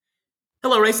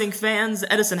Hello, racing fans.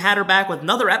 Edison Hatter back with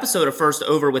another episode of First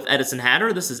Over with Edison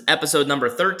Hatter. This is episode number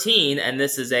 13, and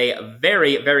this is a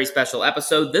very, very special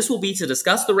episode. This will be to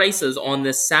discuss the races on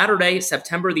this Saturday,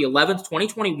 September the 11th,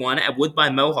 2021 at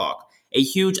Woodbine Mohawk. A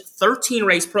huge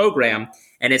 13-race program,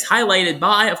 and it's highlighted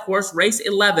by, of course, race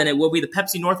 11. It will be the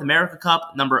Pepsi North America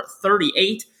Cup number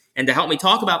 38. And to help me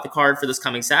talk about the card for this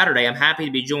coming Saturday, I'm happy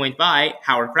to be joined by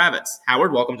Howard Kravitz.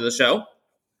 Howard, welcome to the show.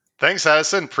 Thanks,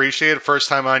 Addison. Appreciate it. First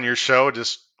time on your show.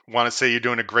 Just want to say you're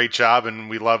doing a great job, and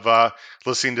we love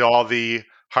listening to all the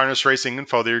harness racing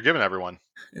info that you're giving everyone.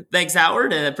 Thanks,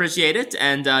 Howard, and appreciate it.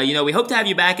 And, we hope to have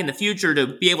you back in the future to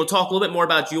be able to talk a little bit more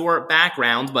about your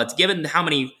background. But given how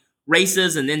many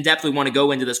races and in-depth we want to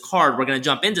go into this card, we're going to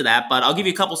jump into that. But I'll give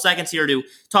you a couple seconds here to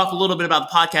talk a little bit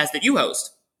about the podcast that you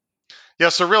host. Yeah,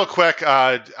 so real quick,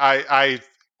 I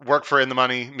work for In the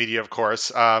Money Media, of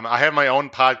course. I have my own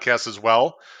podcast as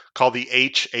well, called the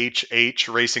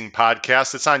HHH Racing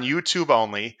Podcast. It's on YouTube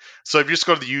only. So if you just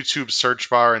go to the YouTube search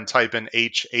bar and type in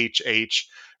HHH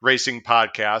Racing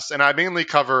Podcast, and I mainly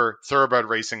cover thoroughbred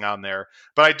racing on there.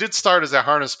 But I did start as a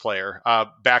harness player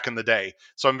back in the day.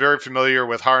 So I'm very familiar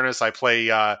with harness. I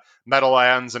play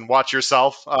Meadowlands and Watch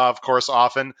Yourself, of course,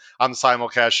 often on the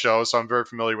simulcast show. So I'm very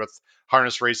familiar with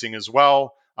harness racing as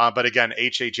well. But again,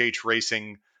 HHH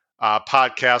Racing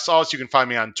podcast. Also, you can find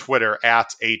me on Twitter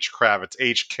at HKravitz,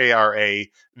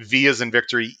 HKRAV as in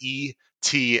Victory,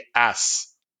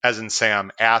 ETS as in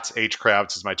Sam, at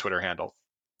HKravitz is my Twitter handle.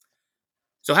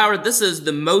 So, Howard, this is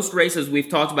the most races we've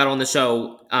talked about on the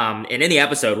show in any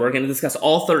episode. We're going to discuss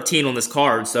all 13 on this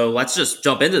card. So let's just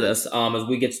jump into this as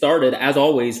we get started. As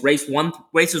always, races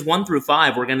 1 through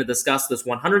 5, we're going to discuss this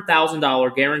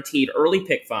 $100,000 guaranteed early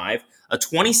pick 5, a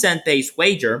 20-cent base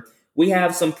wager. We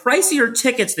have some pricier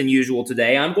tickets than usual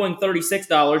today. I'm going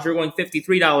 $36. You're going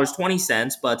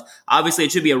 $53.20. But obviously,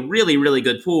 it should be a really, really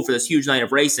good pool for this huge night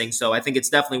of racing. So I think it's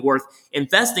definitely worth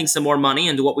investing some more money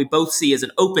into what we both see as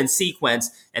an open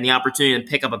sequence and the opportunity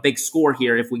to pick up a big score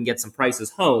here if we can get some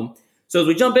prices home. So as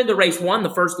we jump into race 1, the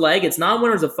first leg, it's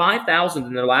non-winners of 5,000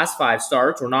 in their last 5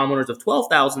 starts or non-winners of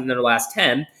 12,000 in their last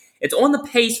 10. It's on the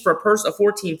pace for a purse of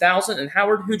 14,000. And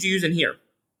Howard, who'd you use in here?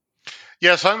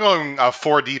 Yeah, so I'm going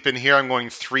 4 deep in here. I'm going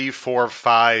 3, 4,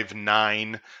 5,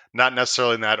 9, not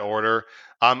necessarily in that order.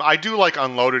 I do like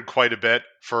Unloaded quite a bit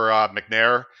for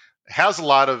McNair. Has a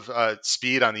lot of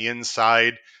speed on the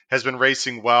inside, has been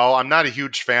racing well. I'm not a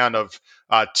huge fan of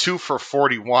 2 for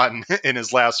 41 in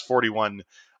his last 41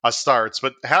 starts,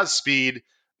 but has speed.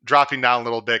 Dropping down a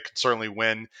little bit could certainly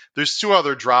win. There's 2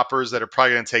 other droppers that are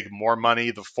probably going to take more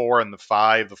money, the 4 and the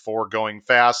 5, the 4 going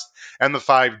fast, and the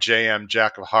 5 JM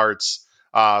Jack of Hearts.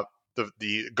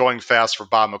 The going fast for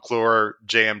Bob McClure,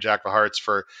 JM Jack of Hearts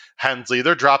for Hensley.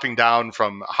 They're dropping down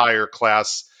from higher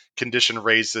class condition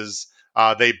races.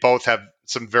 They both have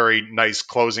some very nice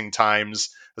closing times,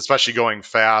 especially going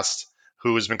fast,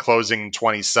 who has been closing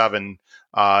 27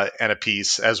 and a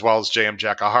piece, as well as JM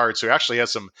Jack of Hearts, who actually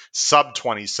has some sub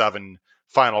 27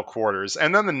 final quarters.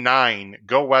 And then the 9,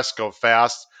 Go West, Go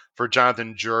Fast for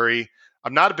Jonathan Jury.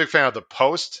 I'm not a big fan of the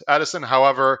post, Edison.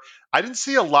 However, I didn't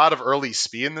see a lot of early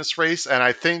speed in this race, and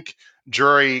I think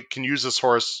Jury can use this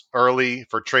horse early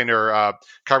for trainer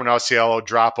Carmen Auciello,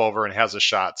 drop over, and has a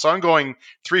shot. So I'm going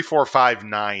 3, 4, 5,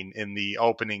 9 in the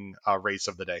opening race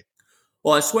of the day.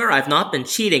 Well, I swear I've not been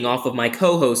cheating off of my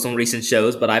co-host on recent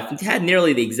shows, but I've had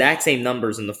nearly the exact same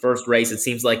numbers in the first race, it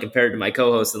seems like, compared to my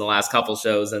co-host in the last couple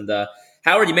shows. And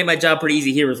Howard, you made my job pretty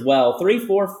easy here as well. 3,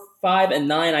 4, 5, and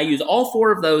 9. I use all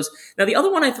 4 of those. Now, the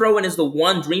other one I throw in is the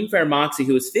 1 Dreamfair Moxie,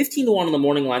 who is 15-1 on the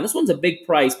morning line. This one's a big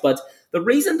price, but the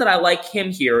reason that I like him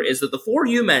here is that the 4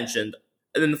 you mentioned,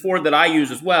 and then the 4 that I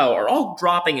use as well, are all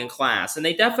dropping in class, and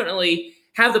they definitely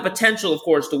have the potential, of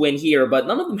course, to win here, but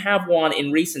none of them have won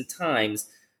in recent times,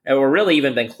 or really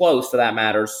even been close for that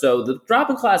matter. So the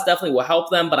drop in class definitely will help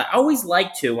them, but I always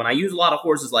like to, when I use a lot of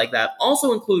horses like that,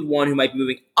 also include one who might be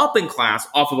moving up in class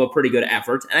off of a pretty good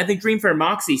effort. And I think Dreamfair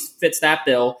Moxie fits that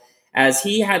bill, as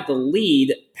he had the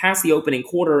lead past the opening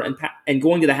quarter and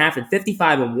going to the half in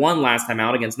 55-1 last time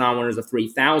out against non-winners of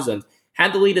 3,000.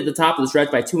 Had the lead at the top of the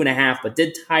stretch by 2.5, but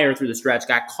did tire through the stretch,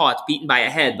 got caught, beaten by a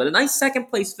head. But a nice second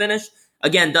place finish.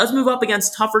 Again, does move up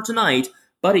against tougher tonight,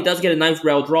 but he does get a nice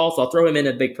rail draw, so I'll throw him in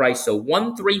at a big price. So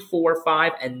 1, 3, 4,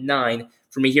 5, and 9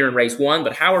 for me here in race 1.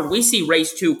 But Howard, we see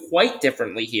race 2 quite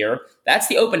differently here. That's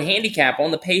the open handicap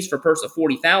on the pace for purse of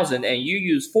 40,000, and you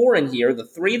use 4 in here, the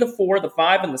 3, the 4, the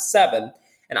 5, and the 7.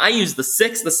 And I use the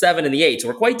 6, the 7, and the 8. So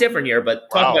we're quite different here, but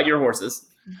talk about your horses.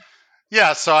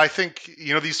 Yeah, so I think,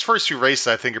 these first 2 races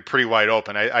I think are pretty wide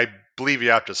open. I believe you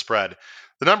have to spread.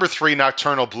 The number 3,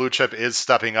 Nocturnal Blue Chip, is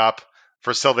stepping up.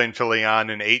 for Sylvain Filion,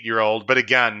 an 8-year-old. But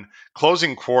again,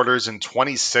 closing quarters in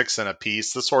 26 and a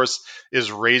piece. This horse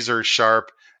is razor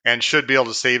sharp and should be able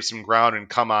to save some ground and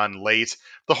come on late.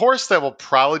 The horse that will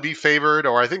probably be favored,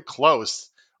 or I think close,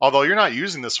 although you're not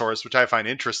using this horse, which I find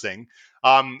interesting,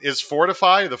 is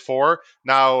Fortify, the 4.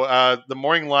 Now, the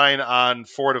morning line on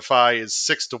Fortify is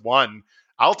 6-1.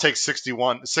 I'll take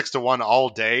 6-1 all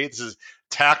day. This is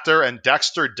Tactor and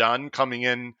Dexter Dunn coming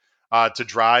in to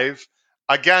drive.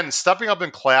 Again, stepping up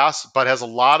in class, but has a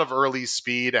lot of early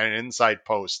speed and an inside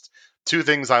post. Two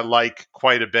things I like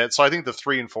quite a bit. So I think the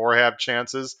 3 and 4 have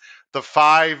chances. The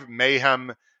 5,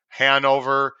 Mayhem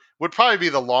Hanover, would probably be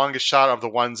the longest shot of the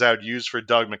ones I would use for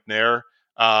Doug McNair.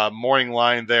 Morning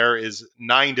line there is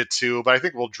 9-2, but I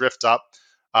think we'll drift up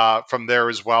from there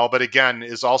as well. But again,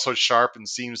 is also sharp and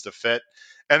seems to fit.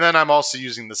 And then I'm also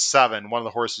using the 7, one of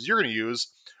the horses you're going to use,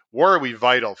 War Are We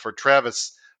Vital, for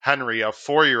Travis Henry, a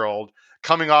 4-year-old,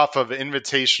 coming off of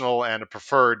Invitational and a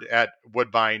preferred at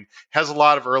Woodbine, has a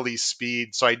lot of early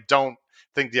speed, so I don't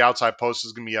think the outside post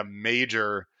is going to be a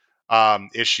major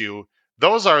issue.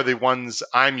 Those are the ones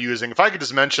I'm using. If I could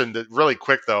just mention that really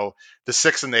quick, though, the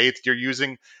 6 and the 8 you're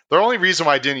using, the only reason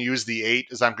why I didn't use the 8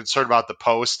 is I'm concerned about the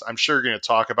post. I'm sure you're going to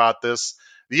talk about this.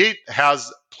 The 8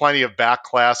 has plenty of back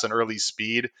class and early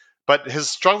speed, but is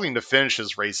struggling to finish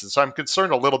his races. So I'm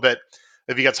concerned a little bit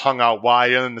if he gets hung out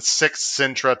wide. And then the 6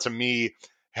 Sintra, to me,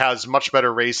 has much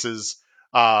better races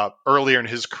earlier in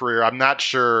his career. I'm not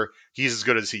sure he's as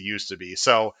good as he used to be.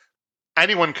 So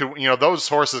anyone could, those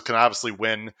horses can obviously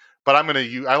win, but I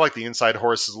like the inside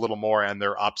horses a little more and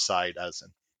their upside as in.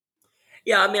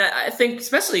 Yeah, I mean, I think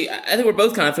we're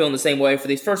both kind of feeling the same way for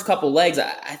these first couple legs.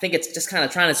 I think it's just kind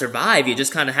of trying to survive. You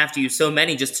just kind of have to use so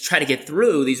many just to try to get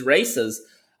through these races.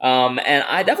 And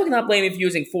I definitely cannot blame you for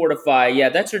using Fortify. Yeah,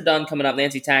 Dexter Dunn coming up.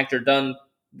 Nancy Tactor. Dunn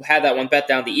had that one bet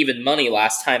down to even money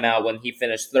last time out when he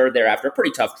finished third there after a pretty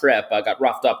tough trip. Got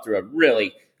roughed up through a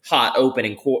really hot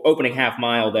opening half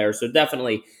mile there. So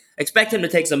definitely expect him to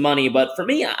take some money. But for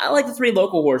me, I like the 3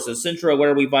 local horses, Sintra,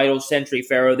 Where Are We Vital, Sentry,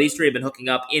 Pharaoh. These 3 have been hooking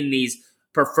up in these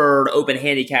preferred open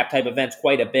handicap type events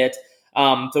quite a bit.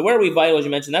 So Where Are We Vital, as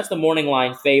you mentioned, that's the morning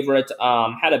line favorite.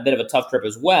 Had a bit of a tough trip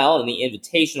as well in the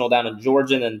Invitational down in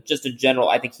Georgian, and just in general,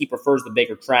 I think he prefers the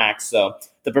bigger tracks. So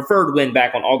the preferred win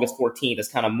back on August 14th is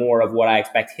kind of more of what I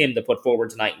expect him to put forward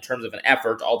tonight in terms of an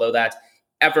effort, although that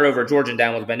effort over Georgian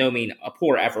down was by no means a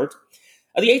poor effort.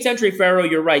 The 8th Century Pharaoh,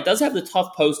 you're right, does have the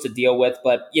tough post to deal with,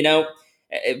 but,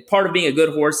 part of being a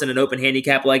good horse in an open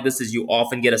handicap like this is you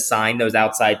often get assigned those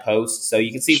outside posts. So you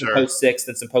can see some post 6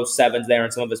 and some post 7s there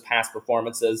in some of his past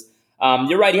performances.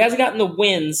 You're right, he hasn't gotten the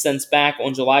win since back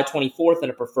on July 24th in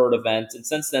a preferred event, and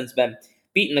since then has been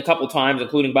beaten a couple times,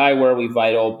 including by Where Are We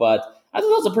Vital, but I thought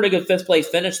that was a pretty good 5th place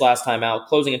finish last time out,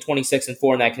 closing at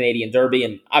 26-4 in that Canadian Derby,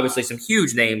 and obviously some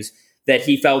huge names that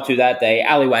he fell to that day.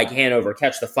 Allywag, Hanover,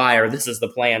 Catch the Fire, This Is the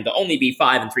Plan. To only be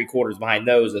 5 3/4 behind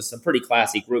those is some pretty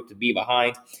classy group to be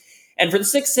behind. And for the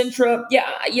 6th Sintra,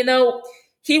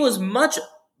 he was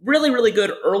really, really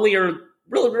good earlier,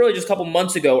 really just a couple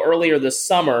months ago, earlier this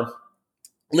summer,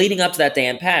 leading up to that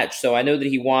Dan Patch. So I know that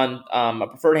he won a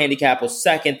preferred handicap, was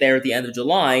 2nd there at the end of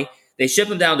July. They ship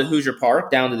him down to Hoosier Park,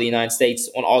 down to the United States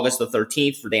on August the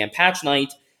 13th for Dan Patch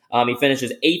night. He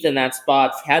finishes 8th in that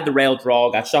spot, had the rail draw,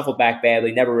 got shuffled back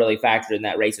badly, never really factored in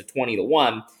that race at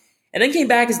 20-1, and then came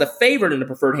back as the favorite in the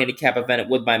preferred handicap event at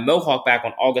Woodbine Mohawk back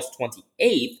on August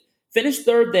 28th, finished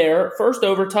 3rd there, first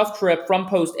over, tough trip from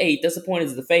post 8, disappointed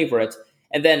as the favorite,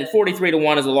 and then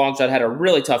 43-1 as a long shot, had a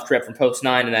really tough trip from post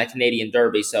 9 in that Canadian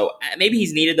Derby, so maybe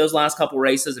he's needed those last couple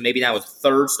races, and maybe now his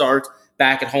 3rd start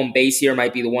back at home base here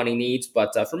might be the one he needs,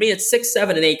 but for me it's 6,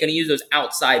 7, and 8, going to use those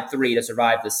outside 3 to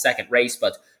survive this 2nd race,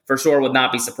 but for sure would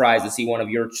not be surprised to see one of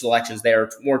your selections there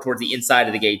more towards the inside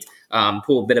of the gate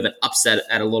pull a bit of an upset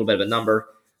at a little bit of a number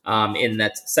in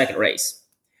that 2nd race.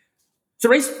 So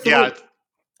race 3. Yeah.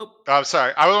 I'm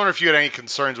sorry. I wonder if you had any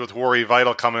concerns with War Are We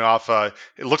Vital coming off.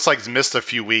 It looks like he's missed a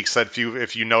few weeks. If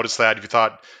you noticed that, if you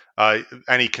thought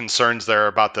any concerns there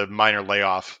about the minor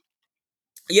layoff.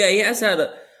 Yeah, he has had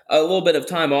a little bit of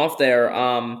time off there.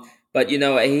 But,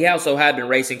 he also had been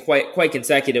racing quite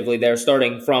consecutively there,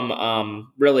 starting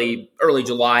from really early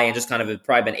July and just kind of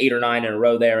probably been 8 or 9 in a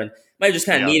row there. And might have just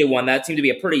kind of needed one. That seemed to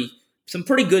be some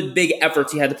pretty good big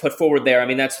efforts he had to put forward there. I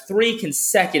mean, that's 3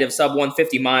 consecutive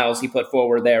sub-150 miles he put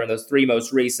forward there in those 3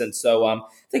 most recent. So I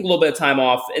think a little bit of time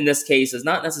off in this case is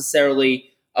not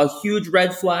necessarily a huge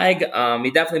red flag.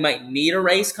 He definitely might need a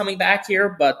race coming back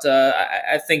here, but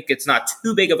I think it's not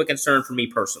too big of a concern for me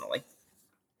personally.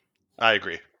 I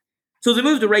agree. So as we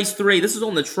move to race 3, this is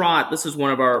on the trot. This is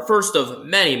one of our first of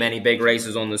many, many big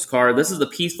races on this card. This is the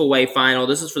Peaceful Way final.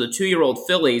 This is for the 2-year-old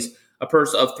fillies, a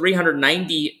purse of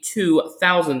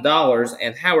 $392,000.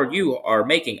 And Howard, you are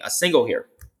making a single here.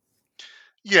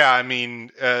 Yeah, I mean,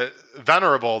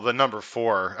 Venerable, the number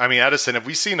 4. I mean, Edison, have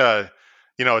we seen a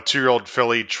 2-year-old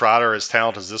filly trotter as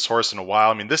talented as this horse in a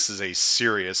while? I mean, this is a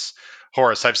serious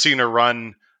horse. I've seen her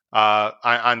run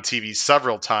on TV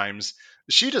several times.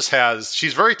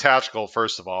 She's very tactical,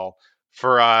 first of all.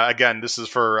 Again, this is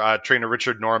for trainer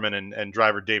Richard Norman and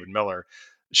driver David Miller.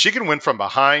 She can win from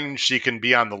behind. She can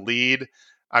be on the lead.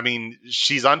 I mean,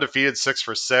 she's undefeated 6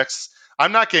 for 6.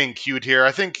 I'm not getting cute here.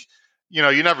 I think,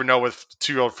 you never know with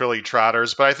 2-year-old filly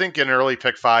trotters, but I think in early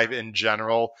pick 5 in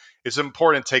general, it's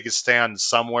important to take a stand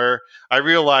somewhere. I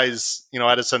realize,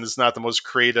 Edison is not the most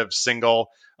creative single.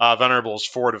 Venerable's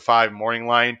 4 to 5 morning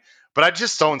line, but I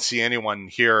just don't see anyone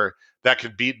here that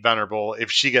could beat Venerable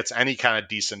if she gets any kind of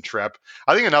decent trip.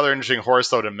 I think another interesting horse,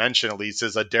 though, to mention at least,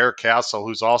 is a Derek Castle,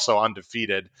 who's also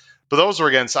undefeated. But those were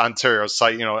against Ontario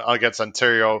against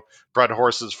Ontario bred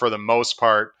horses for the most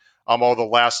part. Although the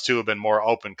last 2 have been more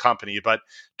open company. But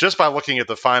just by looking at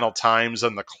the final times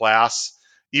in the class,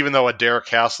 even though a Derek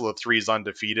Castle at 3 is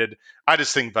undefeated, I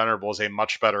just think Venerable is a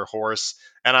much better horse.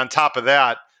 And on top of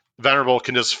that, Venerable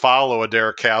can just follow a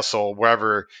Derek Castle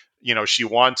wherever she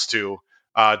wants to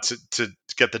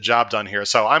get the job done here.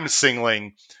 So I'm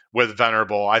singling with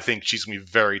Venerable. I think she's going to be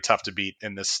very tough to beat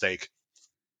in this stake.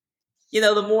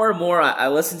 The more and more I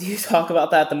listen to you talk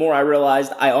about that, the more I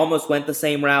realized I almost went the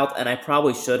same route, and I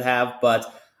probably should have, but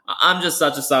I'm just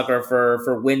such a sucker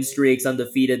for win streaks,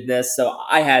 undefeatedness, so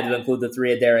I had to include the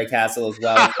 3 of Derek Castle as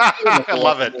well. I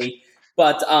love it.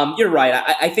 But you're right.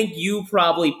 I think you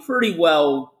probably pretty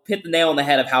well hit the nail on the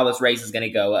head of how this race is going to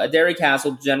go. Derek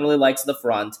Castle generally likes the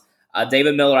front.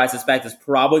 David Miller, I suspect, is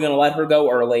probably going to let her go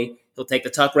early. He'll take the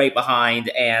tuck rate behind,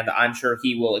 and I'm sure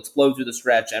he will explode through the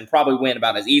stretch and probably win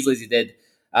about as easily as he did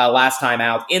last time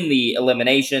out in the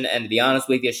elimination. And to be honest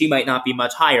with you, she might not be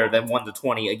much higher than 1 to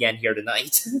 20 again here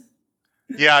tonight.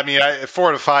 Yeah, I mean,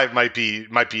 4 to 5 might be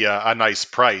a nice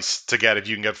price to get if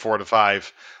you can get 4 to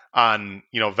 5 on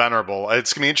Venerable.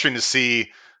 It's gonna be interesting to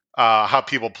see how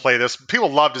people play this.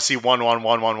 People love to see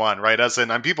 1-1-1-1-1, right?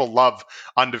 And people love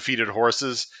undefeated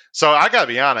horses. So I gotta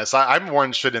be honest, I'm more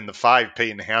interested in the 5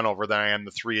 Peyton Hanover than I am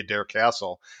the 3 of Derek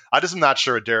Castle. I just am not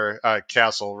sure Derek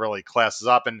Castle really classes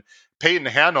up, and Peyton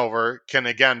Hanover can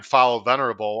again follow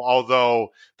Venerable,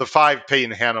 although the 5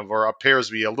 Peyton Hanover appears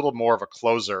to be a little more of a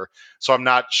closer, so I'm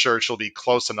not sure she'll be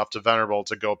close enough to Venerable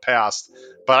to go past.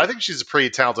 But I think she's a pretty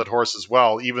talented horse as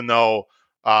well, even though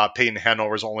Peyton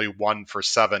Hanover is only 1 for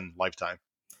 7 lifetime.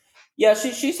 Yeah,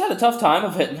 she's had a tough time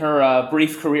of it in her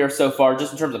brief career so far,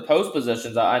 just in terms of post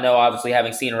positions. I know, obviously,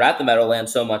 having seen her at the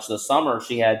Meadowlands so much this summer,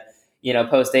 she had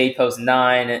post 8, post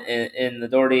 9 in the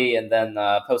Doherty, and then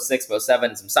post 6, post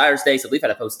 7, some Sire Stakes. I believe had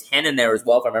a post 10 in there as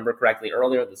well, if I remember correctly,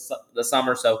 earlier this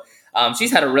summer. So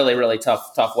she's had a really, really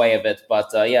tough way of it. But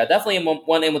yeah, definitely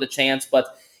one in with a chance. But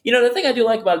the thing I do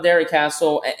like about Derek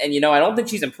Castle, and I don't think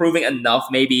she's improving enough,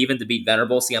 maybe even to beat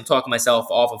Venerable. See, I'm talking myself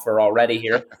off of her already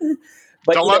here.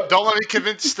 But don't let me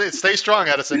convince. Stay strong,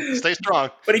 Edison. Stay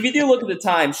strong. But if you do look at the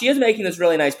time, she is making this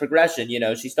really nice progression.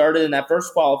 She started in that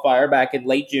first qualifier back in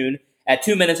late June at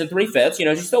 2 minutes and 3/5.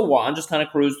 She still won, just kind of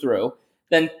cruised through.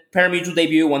 Then parimutuel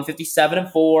debut,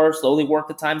 157-4, slowly worked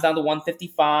the times down to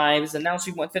 155s, and now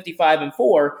she went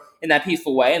 55-4 in that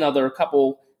Peaceful Way, another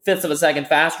couple fifths of a second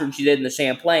faster than she did in the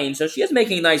Champlain. So she is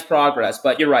making nice progress.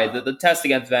 But you're right, the test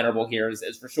against Venerable here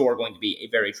is for sure going to be a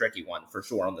very tricky one, for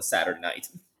sure, on the Saturday night.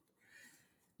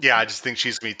 Yeah, I just think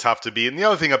she's going to be tough to beat. And the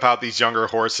other thing about these younger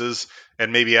horses,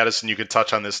 and maybe Edison, you could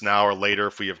touch on this now or later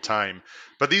if we have time,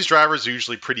 but these drivers are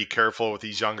usually pretty careful with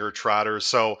these younger trotters.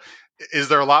 So is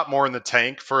there a lot more in the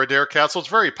tank for a Derek Castle? It's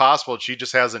very possible she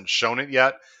just hasn't shown it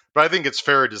yet. But I think it's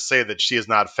fair to say that she has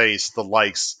not faced the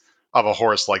likes of a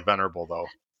horse like Venerable, though.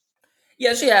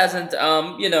 Yeah, she hasn't,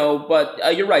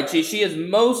 but you're right. She is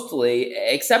mostly,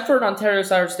 except for an Ontario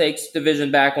Sire Stakes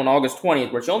division back on August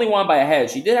 20th, where she only won by a head.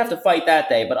 She did have to fight that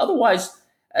day, but otherwise,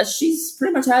 she's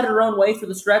pretty much had her own way through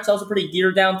the stretch. That was a pretty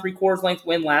geared down 3/4 length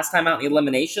win last time out in the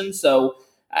elimination, so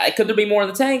could there be more in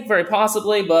the tank? Very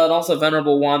possibly, but also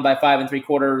Venerable won by 5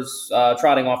 3/4,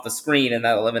 trotting off the screen in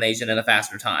that elimination in a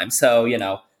faster time. So,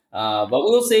 but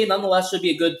we'll see. Nonetheless, should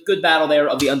be a good battle there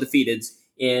of the undefeateds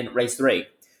in race 3.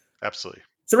 Absolutely.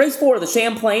 So race 4, the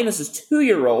Champlain. This is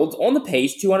 2-year-olds on the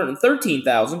pace,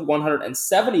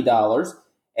 $213,170.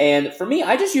 And for me,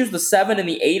 I just used the 7 and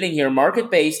the 8 in here,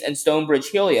 Market Based and Stonebridge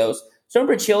Helios.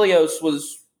 Stonebridge Helios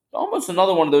was almost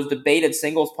another one of those debated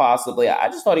singles, possibly. I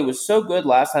just thought he was so good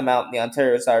last time out in the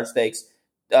Ontario Sire Stakes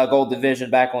Gold Division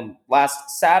back on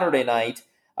last Saturday night.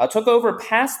 Took over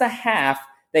past the half.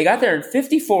 They got there in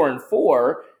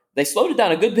 54-4. They slowed it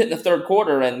down a good bit in the third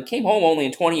quarter and came home only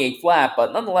in 28 flat,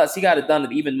 but nonetheless, he got it done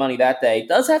at even money that day.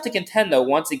 Does have to contend, though,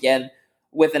 once again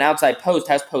with an outside post,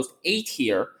 has post 8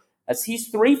 here, as he's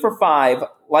 3 for 5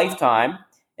 lifetime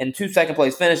and 2 second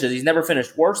place finishes. He's never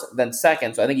finished worse than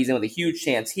second, so I think he's in with a huge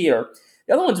chance here.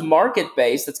 The other one's market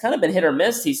based. It's kind of been hit or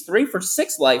miss. He's 3 for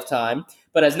 6 lifetime,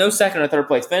 but has no second or third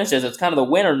place finishes. It's kind of the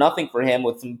win or nothing for him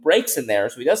with some breaks in there.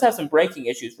 So he does have some breaking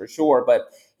issues for sure, but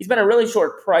he's been a really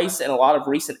short price in a lot of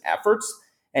recent efforts,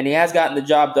 and he has gotten the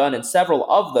job done in several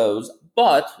of those.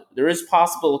 But there is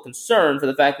possible concern for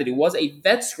the fact that he was a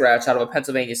vet scratch out of a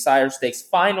Pennsylvania Sire Stakes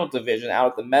final division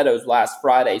out at the Meadows last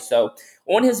Friday. So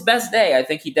on his best day, I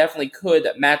think he definitely could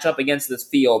match up against this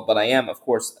field, but I am, of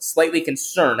course, slightly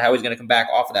concerned how he's going to come back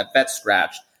off of that vet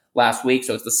scratch last week.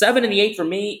 So it's the 7 and the 8 for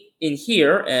me in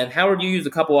here, and Howard, you used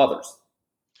a couple others.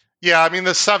 Yeah, I mean,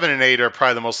 the 7 and 8 are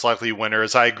probably the most likely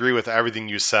winners. I agree with everything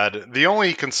you said. The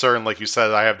only concern, like you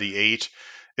said, I have the 8,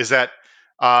 is that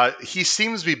he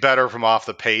seems to be better from off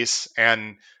the pace,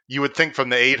 and you would think from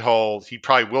the 8 hole he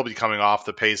probably will be coming off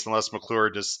the pace unless McClure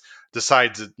just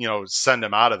decides to send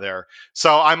him out of there.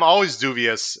 So I'm always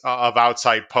dubious of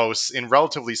outside posts in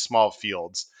relatively small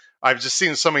fields. I've just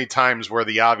seen so many times where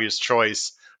the obvious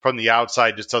choice from the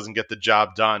outside just doesn't get the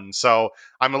job done. So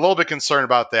I'm a little bit concerned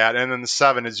about that. And then the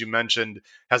 7, as you mentioned,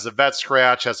 has a vet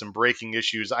scratch, has some braking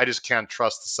issues. I just can't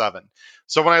trust the 7.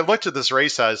 So when I looked at this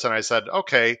race and I said,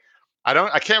 okay,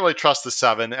 I can't really trust the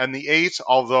 7. And the 8,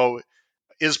 although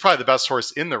is probably the best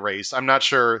horse in the race, I'm not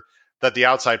sure that the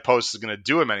outside post is going to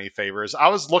do him any favors. I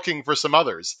was looking for some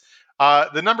others.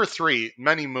 The number 3,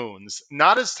 Many Moons,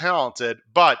 not as talented,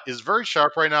 but is very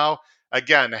sharp right now.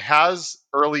 Again, has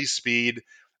early speed.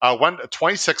 Went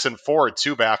 26-4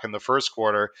 2 back in the first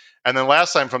quarter, and then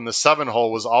last time from the 7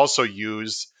 hole was also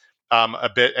used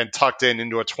a bit and tucked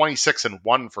into a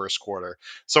 26-1 first quarter.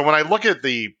 So when I look at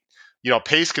the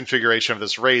pace configuration of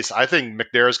this race, I think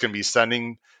McNair is going to be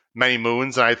sending Many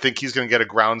Moons, and I think he's going to get a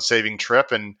ground saving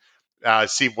trip and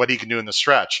see what he can do in the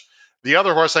stretch. The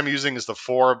other horse I'm using is the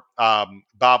 4, Bob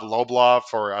Loblaw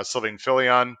for Sylvain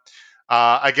Filion.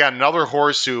 Again, another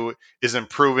horse who is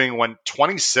improving, went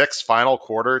 26 final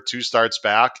quarter, 2 starts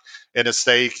back in a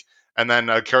stake. And then,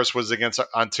 of course, was against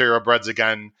Ontario Breds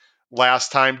again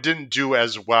last time. Didn't do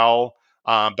as well.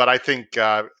 But I think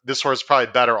this horse is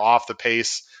probably better off the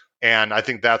pace. And I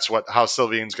think that's how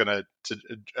Sylvain's going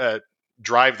to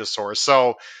drive this horse.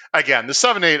 So, again, the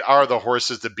 7-8 are the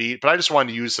horses to beat. But I just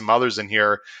wanted to use some others in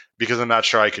here because I'm not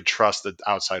sure I could trust the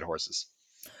outside horses.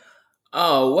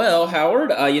 Oh well,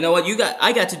 Howard. You know what? You got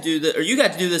to do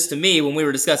this to me when we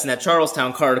were discussing that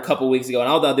Charlestown card a couple weeks ago, and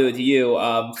I'll do it to you.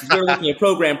 Since we're looking at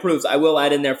program proofs, I will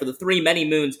add in there for the 3 Many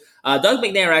Moons. Doug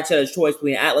McNair actually had his choice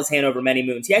between Atlas Hanover, Many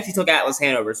Moons. He actually took Atlas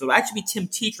Hanover, so it'll actually be Tim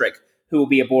Tetrick who will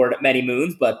be aboard at Many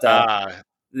Moons. But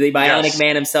the Bionic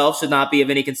Man himself should not be of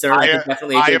any concern.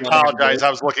 I apologize. I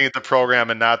was looking at the program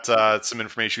and not some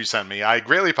information you sent me. I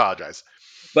greatly apologize.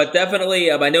 But definitely,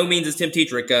 by no means is Tim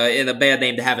Tetrick in a bad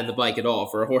name to have in the bike at all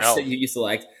for a horse that you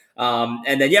select.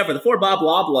 And then, for the 4 Bob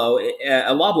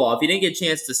Loblaw, if you didn't get a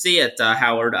chance to see it,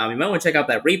 Howard, you might want to check out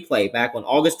that replay back on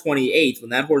August 28th when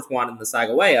that horse won in the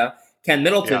Sagawea. Ken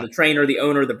Middleton, the trainer, the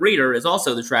owner, the breeder, is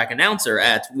also the track announcer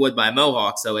at Wood by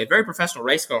Mohawk. So a very professional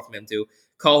race car from him to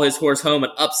call his horse home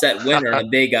an upset winner in a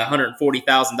big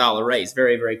 $140,000 race.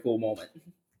 Very, very cool moment.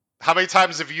 How many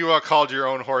times have you called your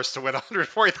own horse to win a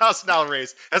 $140,000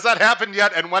 race? Has that happened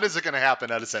yet? And when is it going to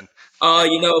happen, Edison?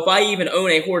 If I even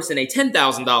own a horse in a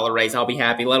 $10,000 race, I'll be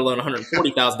happy, let alone a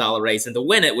 $140,000 race. And to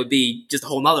win it would be just a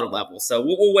whole nother level. So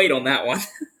we'll wait on that one.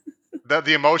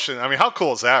 The emotion, I mean, how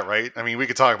cool is that, right? I mean, we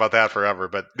could talk about that forever,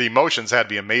 but the emotions had to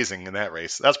be amazing in that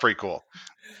race. That's pretty cool.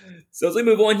 So as we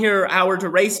move on here, Howard, to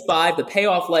race 5, the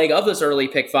payoff leg of this early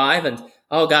pick 5. And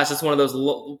oh gosh, it's one of those,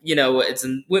 it's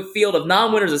a field of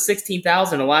non-winners of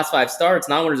 16,000 in the last 5 starts,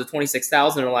 non-winners of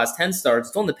 26,000 in the last 10 starts.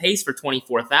 It's on the pace for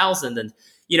 24,000. And,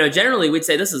 generally we'd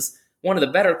say this is one of the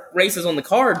better races on the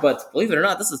card, but believe it or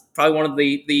not, this is probably one of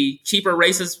the cheaper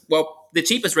races, the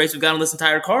cheapest race we've got on this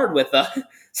entire card with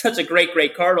such a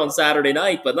great card on Saturday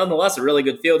night. But nonetheless, a really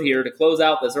good field here to close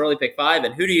out this early pick 5.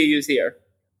 And who do you use here?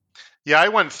 Yeah, I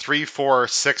went 3, 4,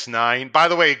 6, 9. By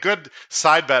the way, good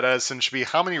side bet, Edison, should be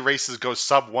how many races go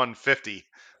sub 150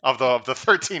 of the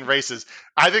 13 races.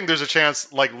 I think there's a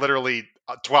chance, like literally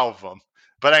 12 of them.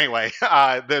 But anyway,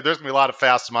 there's going to be a lot of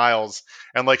fast miles.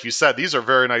 And like you said, these are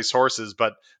very nice horses,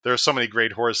 but there are so many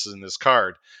great horses in this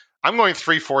card. I'm going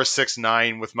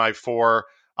 3-4-6-9 with my 4.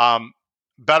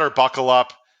 Better Buckle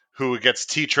Up, who gets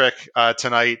T-Trick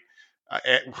tonight,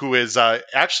 who is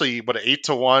actually what, an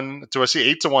 8-1. Do I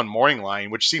see 8-1 morning line,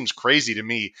 which seems crazy to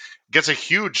me? Gets a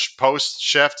huge post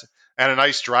shift and a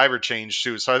nice driver change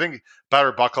too. So I think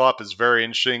Better Buckle Up is very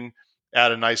interesting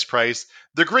at a nice price.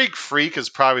 The Greek Freak is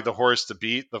probably the horse to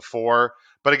beat, the 4.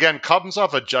 But again, comes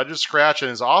off a judge's scratch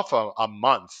and is off a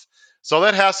month. So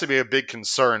that has to be a big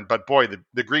concern. But boy,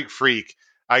 the Greek Freak,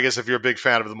 I guess if you're a big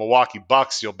fan of the Milwaukee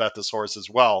Bucks, you'll bet this horse as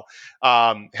well.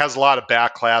 Has a lot of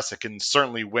back class. It can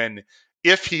certainly win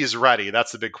if he's ready.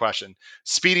 That's the big question.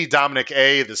 Speedy Dominic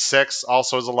A, the 6,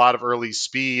 also has a lot of early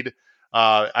speed.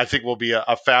 I think will be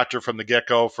a factor from the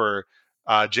get-go for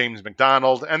James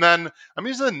McDonald. And then I'm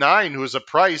using the 9, who's a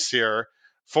price here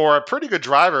for a pretty good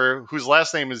driver whose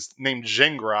last name is named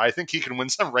Gingras. I think he can win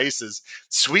some races.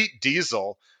 Sweet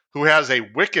Diesel, who has a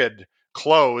wicked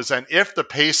close. And if the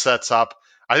pace sets up,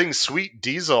 I think Sweet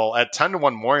Diesel at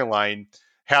 10-1 morning line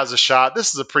has a shot.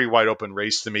 This is a pretty wide open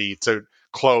race to me to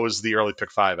close the early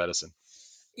pick 5, Edison.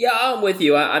 Yeah, I'm with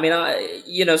you. I mean,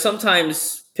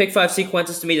 sometimes pick 5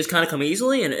 sequences to me just kind of come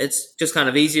easily, and it's just kind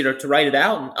of easy to write it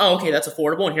out. And, oh, okay, that's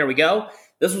affordable, and here we go.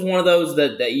 This was one of those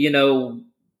that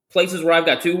places where I've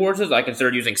got 2 horses, I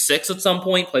considered using 6 at some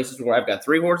point. Places where I've got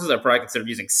 3 horses, I probably considered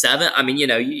using 7. I mean,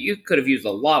 you could have used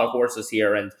a lot of horses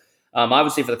here, and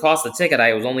obviously for the cost of the ticket,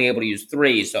 I was only able to use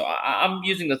 3. So I'm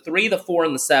using the 3, the 4,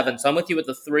 and the 7. So I'm with you with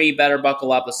the 3, Better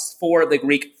Buckle Up, the 4, the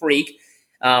Greek Freak.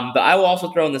 But I will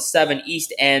also throw in the 7,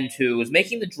 East End, who is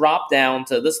making the drop down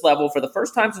to this level for the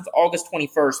first time since August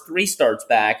 21st, 3 starts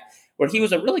back, where he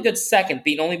was a really good second,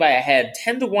 beaten only by a head,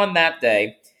 10-1 that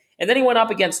day. And then he went up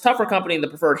against tougher company in the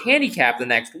preferred handicap the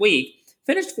next week,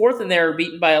 finished 4th in there,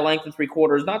 beaten by a length and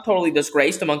 3/4, not totally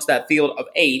disgraced amongst that field of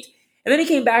 8. And then he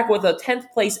came back with a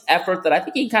 10th place effort that I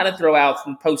think he can kind of throw out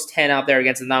from post 10 out there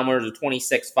against the non-winners of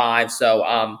 26-5.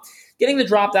 So getting the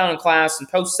drop down in class and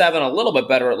post 7 a little bit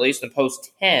better at least than post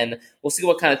 10. We'll see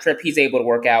what kind of trip he's able to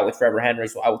work out with Trevor Henry.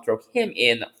 So I will throw him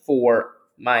in for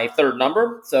my 3rd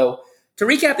number. So to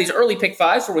recap these early pick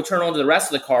 5s before we turn on to the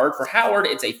rest of the card, for Howard,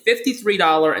 it's a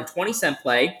 $53.20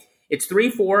 play. It's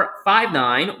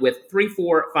 3-4-5-9 with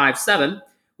 3-4-5-7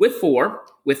 with 4,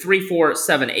 with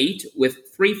 3-4-7-8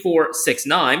 with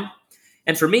 3-4-6-9.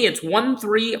 And for me, it's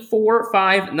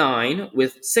 1-3-4-5-9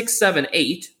 with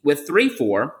 6-7-8 with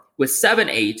 3-4 with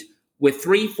 7-8 with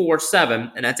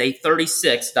 3-4-7, and that's a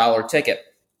 $36 ticket.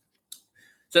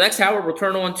 So next, Howard, we'll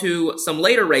turn on to some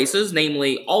later races,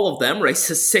 namely all of them,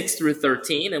 races 6 through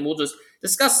 13, and we'll just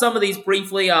discuss some of these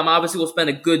briefly. Obviously, we'll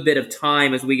spend a good bit of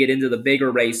time as we get into the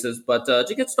bigger races, but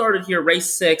to get started here,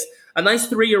 race 6, a nice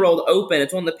 3-year-old open.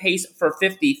 It's on the pace for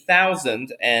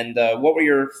 50,000, and what were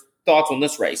your thoughts on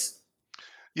this race?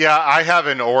 Yeah, I have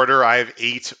an order. I have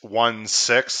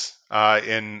 8-1-6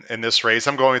 in this race.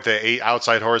 I'm going with the 8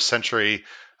 outside horse Century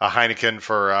Heineken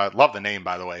for love the name,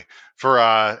 by the way, for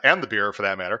and the beer for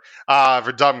that matter.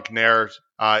 For Doug McNair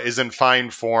is in fine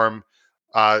form.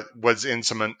 Was in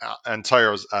some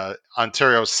Ontario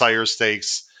Sire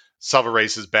Stakes several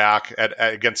races back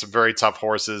against some very tough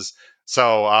horses.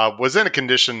 So was in a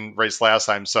condition race last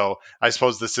time. So I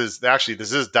suppose this is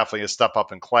definitely a step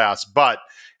up in class, but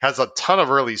has a ton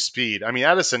of early speed. I mean,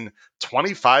 Edison,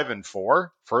 25-4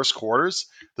 first quarters.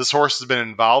 This horse has been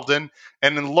involved in.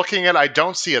 And in looking at it, I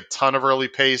don't see a ton of early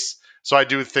pace. So I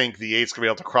do think the 8's going to be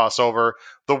able to cross over.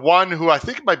 The one who I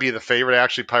think might be the favorite,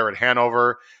 actually, Pirate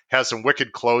Hanover, has some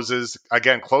wicked closes.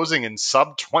 Again, closing in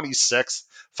sub-26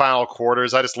 final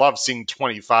quarters. I just love seeing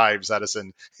 25s,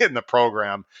 Edison, in the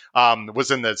program. Was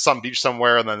in the Sun Beach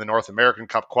somewhere, and then the North American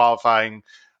Cup qualifying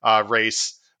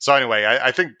race. So anyway,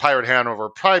 I think Pirate Hanover will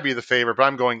probably be the favorite, but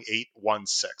I'm going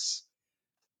 8-1-6.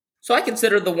 So I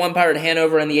consider the 1 Pirate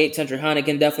Hanover and the 8 Century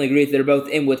Heineken. Definitely agree that they're both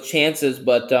in with chances,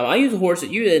 but I use a horse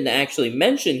that you didn't actually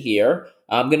mention here.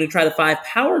 I'm going to try the 5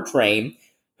 Power Train,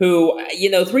 who,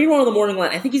 3-1 on the morning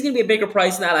line. I think he's going to be a bigger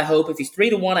price than that, I hope. If he's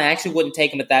 3-1, I actually wouldn't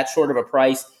take him at that short of a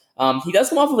price. He does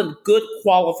come off of a good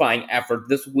qualifying effort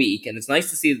this week, and it's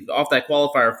nice to see off that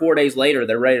qualifier 4 days later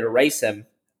they're ready to race him.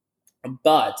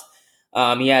 But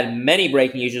he had many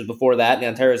breaking issues before that. The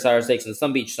Ontario Sire Stakes in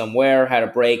Sun Beach somewhere, had a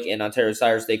break in Ontario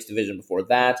Sire Stakes division before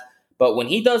that. But when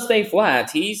he does stay flat,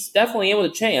 he's definitely in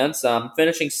with a chance,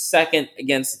 finishing second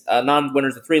against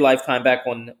non-winners of 3 lifetime back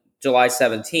on July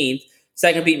 17th.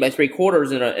 Second beaten by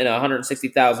 3/4 in a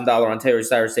 $160,000 Ontario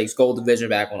Sire Stakes Gold division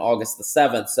back on August the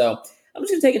 7th. So I'm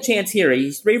just going to take a chance here.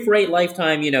 He's 3 for 8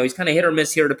 lifetime. He's kind of hit or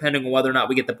miss here depending on whether or not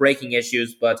we get the breaking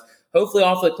issues. But hopefully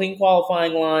off the clean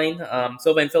qualifying line.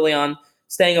 Sylvain Filion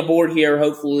staying aboard here.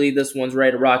 Hopefully this one's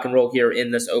ready to rock and roll here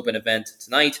in this open event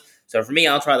tonight. So for me,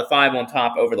 I'll try the 5 on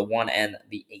top over the 1 and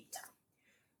the 8.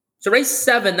 So race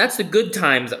 7, that's the Good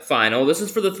Times final. This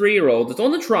is for the 3-year-olds. It's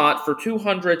on the trot for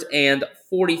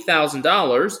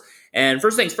 $240,000. And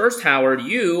first things first, Howard,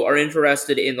 you are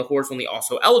interested in the horse on the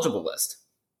also eligible list.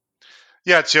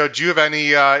 Yeah, Joe, do you have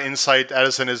any insight,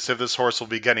 Edison, as if this horse will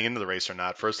be getting into the race or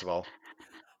not, first of all?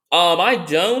 I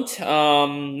don't.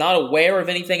 Not aware of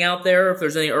anything out there. If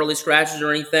there's any early scratches or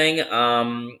anything.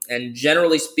 And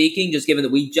generally speaking, just given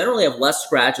that we generally have less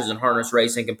scratches in harness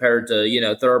racing compared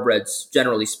to thoroughbreds,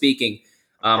 generally speaking,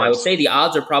 I would say the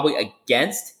odds are probably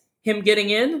against him getting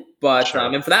in. But Sure.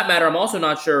 and for that matter, I'm also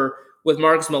not sure with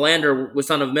Marcus Melander with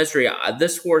Son of Mystery.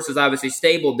 This horse is obviously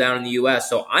stabled down in the U.S.,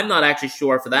 so I'm not actually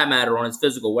sure for that matter on his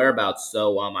physical whereabouts.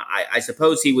 So I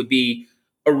suppose he would be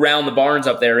around the barns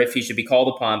up there if he should be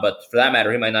called upon, but for that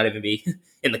matter, he might not even be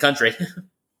in the country.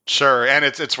 Sure, and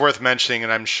it's worth mentioning,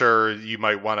 and I'm sure you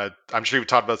might want to. I'm sure you've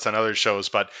talked about this on other shows,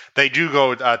 but they do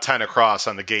go 10 across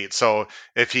on the gate. So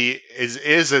if he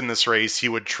is in this race, he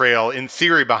would trail in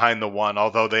theory behind the 1,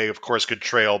 although they of course could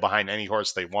trail behind any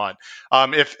horse they want.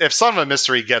 If Son of a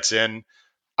Mystery gets in,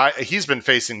 he's been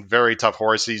facing very tough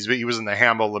horses. He was in the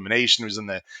Hamel elimination. He was in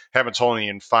the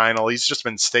Hamiltonian final. He's just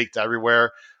been staked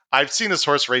everywhere. I've seen this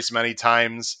horse race many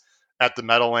times at the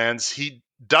Meadowlands. He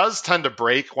does tend to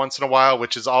break once in a while,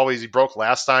 which is always, he broke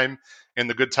last time in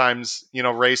the Good Times,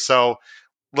 race. So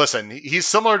listen, he's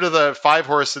similar to the 5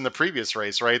 horse in the previous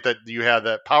race, right? That you had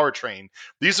that powertrain.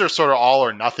 These are sort of all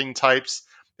or nothing types.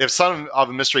 If Son of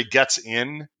a Mystery gets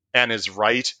in and is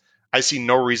right, I see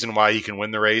no reason why he can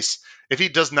win the race. If he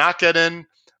does not get in,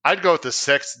 I'd go with the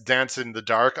 6, Dance in the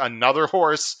Dark, another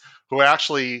horse who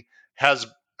actually has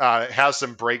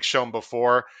some breaks shown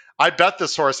before. I bet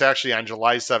this horse actually on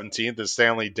July 17th, the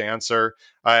Stanley Dancer,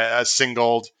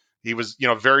 singled. He was,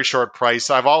 very short price.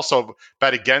 I've also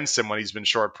bet against him when he's been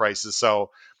short prices.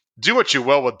 So do what you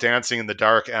will with Dancing in the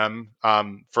Dark, for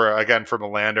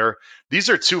Melander. These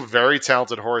are 2 very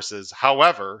talented horses.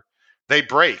 However, they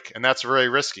break, and that's very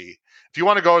risky. If you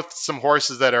want to go with some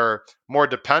horses that are more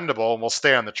dependable and will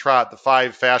stay on the trot, the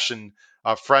 5 Fashion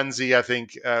Frenzy, I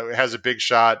think, has a big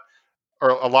shot,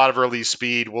 or a lot of early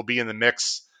speed, will be in the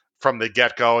mix from the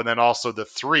get-go. And then also the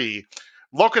 3,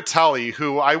 Locatelli,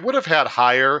 who I would have had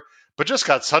higher, but just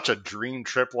got such a dream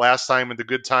trip last time in the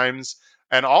Good Times,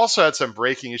 and also had some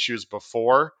braking issues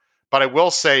before, but I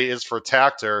will say is for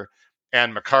Tactor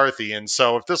and McCarthy. And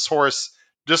so if this horse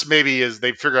just maybe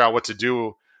they figured out what to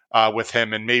do with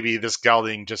him, and maybe this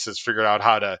gelding just has figured out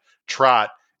how to trot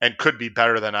and could be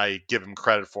better than I give him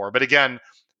credit for. But again,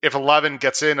 if 11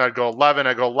 gets in, I'd go 11.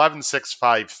 I go 11, 6,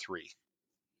 5, 3.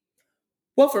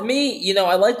 Well, for me,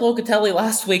 I liked Locatelli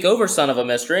last week over Son of a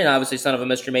Mystery, and obviously Son of a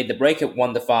Mystery made the break at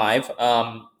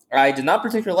 1-5. I did not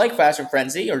particularly like Fashion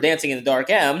Frenzy or Dancing in the Dark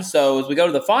M, so as we go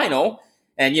to the final,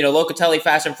 and Locatelli,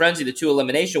 Fashion Frenzy, the 2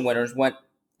 elimination winners, went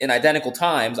in identical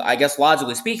times. I guess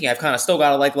logically speaking, I've kind of still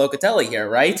got to like Locatelli here,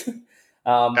 right?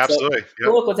 Absolutely.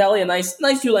 So Locatelli, a nice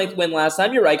 2-length win last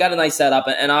time. You're right, got a nice setup,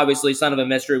 and obviously Son of a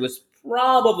Mystery was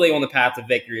probably on the path to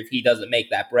victory if he doesn't make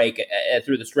that break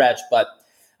through the stretch, but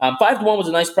 5-1 was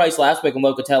a nice price last week on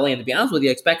Locatelli, and to be honest with you,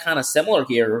 I expect kind of similar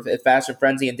here if Fashion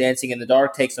Frenzy and Dancing in the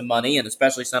Dark take some money, and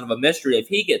especially Son of a Mystery if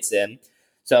he gets in.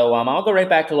 So I'll go right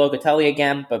back to Locatelli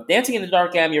again, but Dancing in the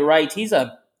Dark, you're right, he's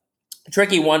a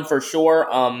tricky one for sure.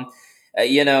 Kind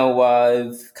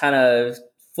of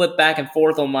flipped back and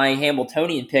forth on my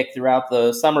Hamiltonian pick throughout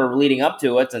the summer leading up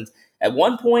to it, and at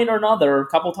one point or another, a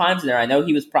couple times in there, I know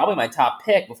he was probably my top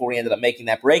pick before he ended up making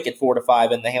that break at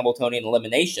 4-5 in the Hamiltonian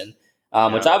elimination.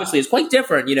 Which obviously is quite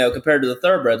different, compared to the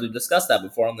thoroughbreds. We've discussed that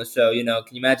before on the show.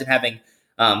 Can you imagine having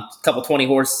a couple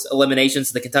 20-horse eliminations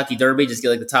to the Kentucky Derby, just get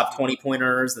like the top 20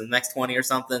 pointers, the next 20 or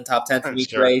something, top 10 from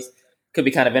each race? Could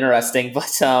be kind of interesting. But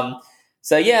so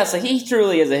he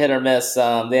truly is a hit or miss,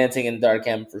 Dancing in the Dark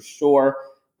M for sure.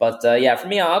 But for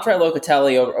me, I'll try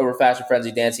Locatelli over Fashion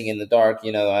Frenzy, Dancing in the Dark.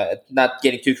 Not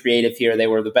getting too creative here. They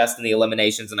were the best in the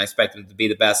eliminations, and I expect them to be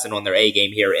the best and on their A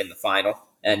game here in the final.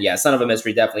 And Son of a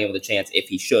Mystery definitely with a chance if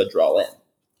he should draw in.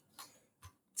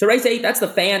 So race 8, that's the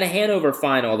Fan Hanover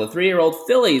final. The 3-year-old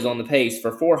fillies on the pace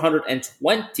for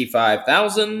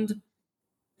 $425,000.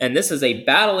 And this is a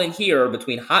battle in here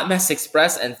between Hot Mess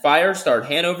Express and Firestart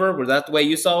Hanover. Was that the way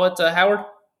you saw it, Howard?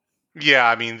 Yeah,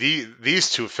 I mean, these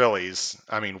 2 fillies,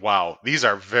 wow. These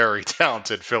are very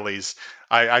talented fillies.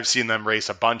 I've seen them race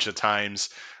a bunch of times.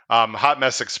 Hot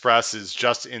Mess Express is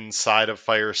just inside of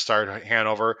Firestart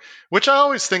Hanover, which I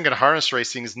always think in harness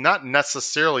racing is not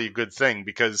necessarily a good thing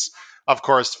because, of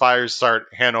course, Firestart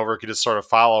Hanover could just sort of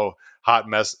follow Hot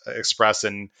Mess Express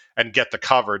and get the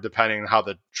cover depending on how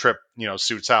the trip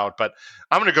suits out. But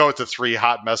I'm going to go with the 3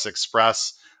 Hot Mess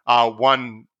Express.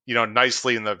 Won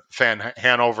nicely in the Fan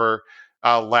Hanover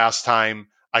last time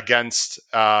against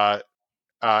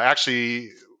actually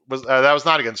was that was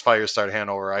not against Firestart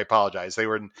Hanover. I apologize. They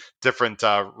were in different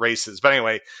races. But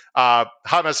anyway,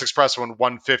 Hot Mess Express won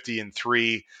 150 and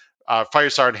 3.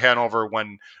 Firestart Hanover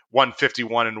won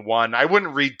 151 and 1. I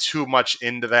wouldn't read too much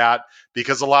into that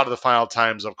because a lot of the final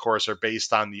times, of course, are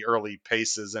based on the early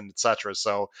paces and etc.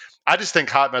 So I just think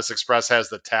Hot Mess Express has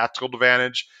the tactical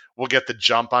advantage. We'll get the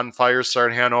jump on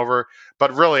Firestart Hanover,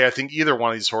 but really, I think either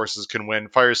one of these horses can win.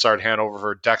 Firestart Hanover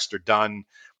for Dexter Dunn,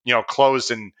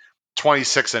 closed in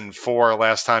 26 and 4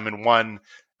 last time and won.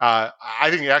 I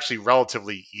think actually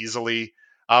relatively easily.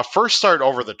 First start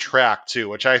over the track too,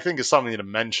 which I think is something to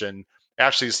mention.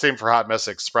 Actually, the same for Hot Mess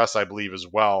Express, I believe, as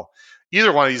well.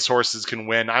 Either one of these horses can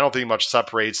win. I don't think much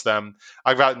separates them.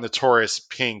 I've got Notorious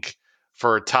Pink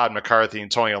for Todd McCarthy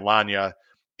and Tony Alagna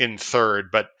in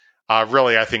third, but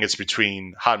really, I think it's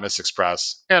between Hot Mess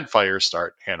Express and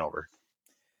Firestart Hanover.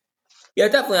 Yeah,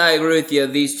 definitely, I agree with you.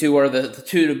 These two are the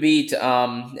two to beat.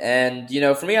 And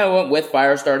for me, I went with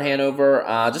Firestart Hanover.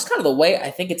 Just kind of the way I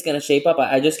think it's going to shape up.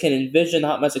 I just can envision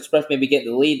Hot Mess Express maybe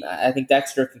getting the lead. I think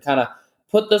Dexter can kind of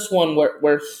put this one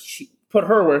put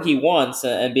her where he wants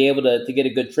and be able to get a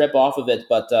good trip off of it.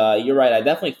 But you're right. I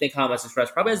definitely think Hot Mess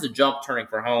Express probably has the jump turning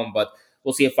for home, but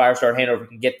we'll see if Firestart Hanover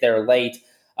can get there late.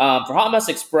 For Hot Mess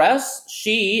Express,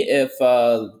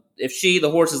 if she,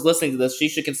 the horse, is listening to this, she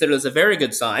should consider this a very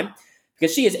good sign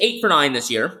because she is 8 for 9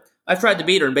 this year. I've tried to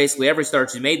beat her in basically every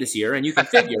start she's made this year, and you can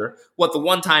figure what the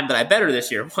one time that I bet her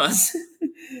this year was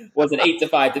an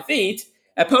 8-5 defeat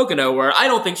at Pocono, where I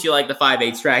don't think she liked the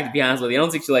 5/8 track, to be honest with you. I don't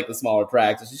think she liked the smaller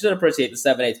track, so she should appreciate the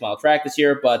 7/8 mile track this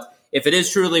year. But if it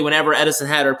is truly whenever Edison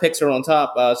had her picks her on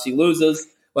top, she loses,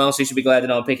 well, she should be glad to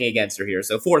know I'm picking against her here.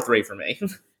 So 4-3 for me.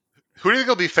 Who do you think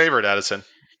will be favored, Edison?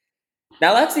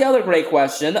 Now, that's the other great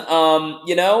question. I'm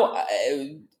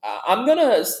going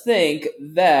to think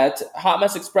that Hot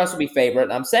Mess Express will be favorite.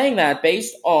 And I'm saying that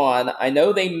based on, I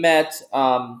know they met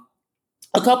a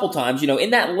couple times, in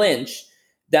that Lynch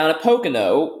down at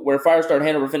Pocono, where Firestart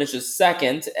Hanover finishes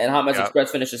second and Hot Mess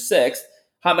Express finishes sixth.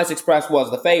 Hot Mess Express was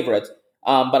the favorite.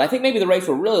 But I think maybe the race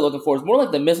we're really looking for is more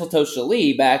like the Mistletoe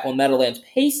Chalet back on Meadowlands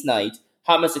Pace Night.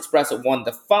 Hot Mess Express at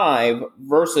 1-5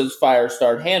 versus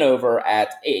Firestart Hanover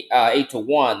at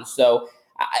 8-1. So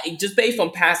just based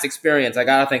on past experience, I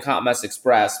gotta think Hot Mess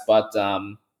Express, but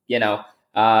I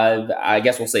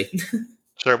guess we'll see.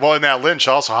 Sure. Well, in that Lynch,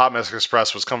 also Hot Mess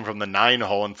Express was coming from the 9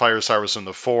 hole, and Firestart was from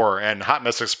the 4, and Hot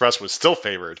Mess Express was still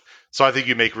favored. So I think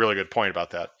you make a really good point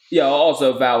about that. Yeah,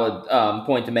 also valid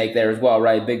point to make there as well,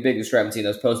 right? Big discrepancy in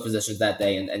those post positions that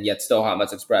day, and yet still Hot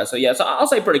Mess Express. So yeah, so I'll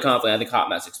say pretty confident. I think Hot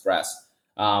Mess Express.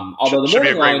 Although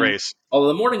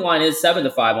the morning line is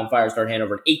 7-5 on Firestart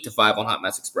Hanover and 8-5 on Hot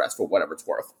Mess Express for whatever it's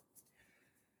worth.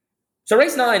 So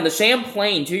race 9, the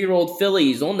Champlain 2-year-old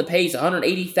fillies on the pace,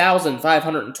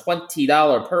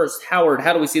 $180,520 purse. Howard,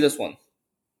 how do we see this one?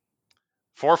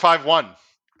 4-5-1.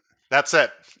 That's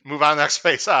it. Move on to the next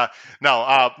race.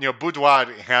 Boudoir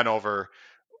Hanover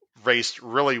raced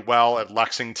really well at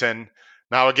Lexington.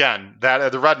 Now again,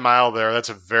 that the Red Mile there, that's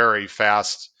a very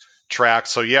fast track,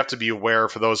 so you have to be aware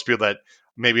for those people that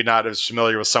maybe not as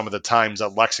familiar with some of the times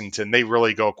at Lexington. They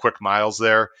really go quick miles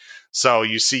there. So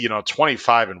you see,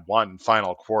 25-1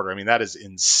 final quarter. I mean, that is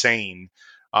insane.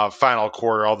 Final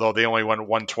quarter, although they only went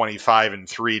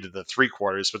 125-3 to the 3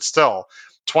 quarters, but still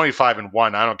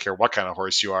 25-1. I don't care what kind of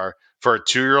horse you are for a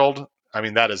 2-year-old. I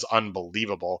mean, that is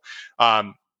unbelievable.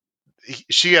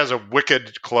 She has a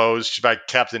wicked close by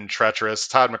Captain Treacherous.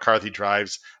 Todd McCarthy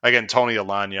drives. Again, Tony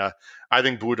Alagna. I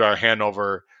think Boudoir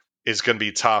Hanover is going to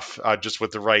be tough just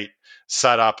with the right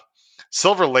setup.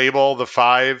 Silver Label, the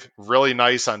 5, really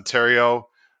nice Ontario.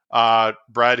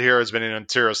 Brad here has been in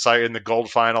Ontario site in the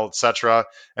gold final, etc.,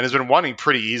 and has been winning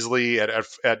pretty easily at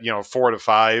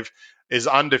 4-5. Is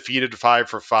undefeated 5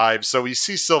 for 5. So you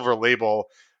see Silver Label,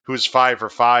 who's 5 for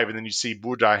 5, and then you see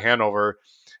Boudoir Hanover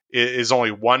is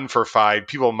only 1 for 5.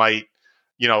 People might,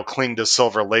 cling to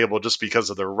Silver Label just because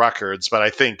of their records, but I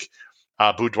think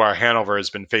Boudoir Hanover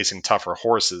has been facing tougher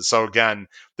horses. So again,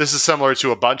 this is similar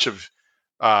to a bunch of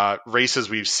races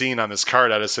we've seen on this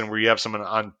card, Edison, where you have some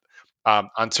on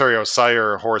Ontario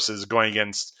Sire horses going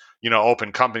against,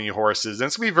 open company horses. And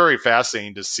it's going to be very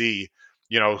fascinating to see,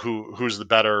 who's the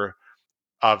better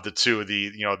of the two,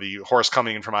 the horse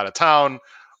coming in from out of town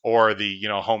or the,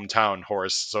 hometown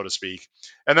horse, so to speak.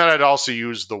 And then I'd also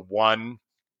use the 1.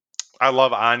 I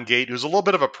love On Gate, who's a little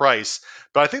bit of a price,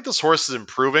 but I think this horse is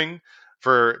improving.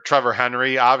 for Trevor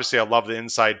Henry. Obviously, I love the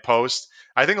inside post.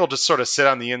 I think he'll just sort of sit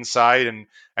on the inside and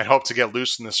hope to get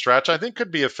loose in the stretch. I think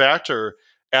could be a factor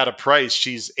at a price.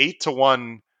 She's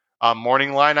 8-1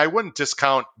 morning line. I wouldn't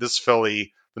discount this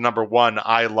filly, the number one.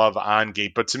 I love on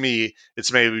gate, but to me,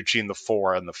 it's maybe between the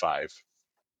 4 and the 5.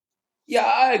 Yeah,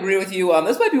 I agree with you.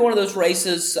 This might be one of those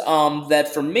races that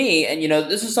for me, and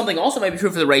this is something also maybe true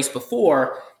for the race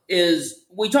before, is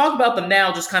we talk about them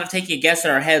now just kind of taking a guess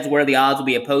in our heads where the odds will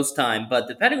be at post time, but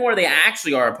depending where they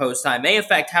actually are at post time may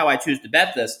affect how I choose to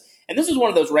bet this. And this is one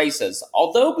of those races.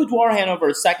 Although Boudoir Hanover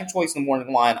is second choice in the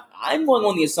morning line, I'm going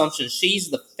on the assumption she's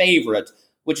the favorite,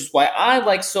 which is why I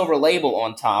like Silver Label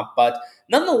on top, but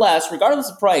nonetheless, regardless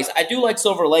of price, I do like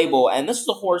Silver Label, and this is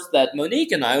a horse that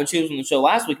Monique and I, when she was on the show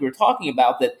last week, we were talking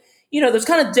about that, there's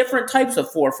kind of different types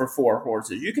of 4-for-4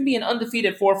 horses. You can be an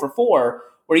undefeated 4-for-4,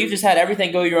 where you just had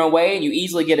everything go your own way and you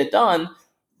easily get it done,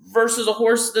 versus a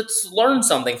horse that's learned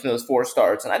something from those 4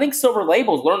 starts. And I think Silver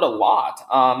Label's learned a lot.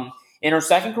 In her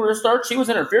second career start, she was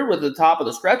interfered with at the top of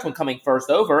the stretch when coming first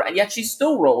over, and yet she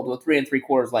still rolled with 3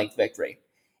 3/4 length victory.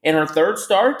 In her third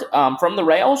start from the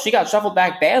rail, she got shuffled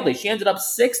back badly. She ended up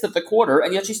 6th at the quarter,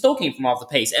 and yet she still came from off the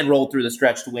pace and rolled through the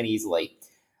stretch to win easily.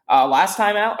 Last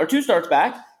time out, or 2 starts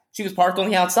back, she was parked on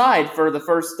the outside for the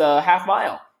first half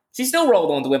mile. She still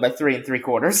rolled on to win by 3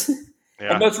 3/4.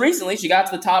 Yeah. And most recently, she got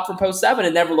to the top from post 7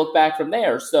 and never looked back from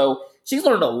there. So she's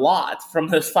learned a lot from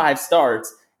those 5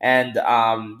 starts. And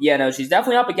she's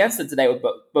definitely up against it today with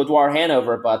Boudoir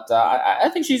Hanover. But I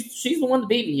think she's the one to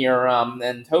beat in here,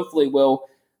 and hopefully will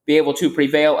be able to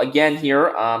prevail again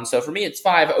here. So for me, it's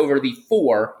 5 over the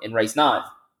 4 in race 9.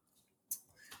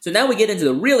 So now we get into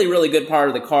the really, really good part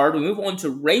of the card. We move on to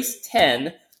race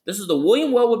 10. This is the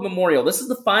William Wellwood Memorial. This is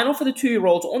the final for the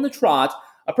 2-year-olds on the trot,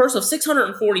 a purse of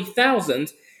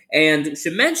 $640,000. And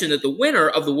should mention that the winner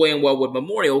of the William Wellwood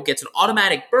Memorial gets an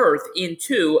automatic berth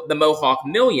into the Mohawk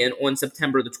Million on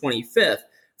September the 25th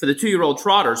for the 2-year-old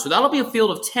trotter. So that'll be a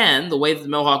field of 10, the way that the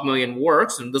Mohawk Million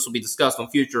works, and this will be discussed on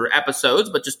future episodes,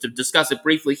 but just to discuss it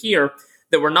briefly here,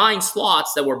 there were 9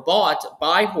 slots that were bought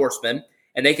by horsemen,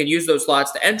 and they can use those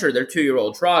slots to enter their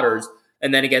 2-year-old trotters.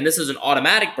 And then again, this is an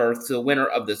automatic berth to the winner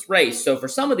of this race. So for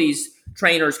some of these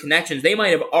trainers' connections, they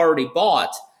might have already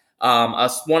bought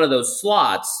one of those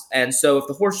slots. And so if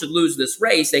the horse should lose this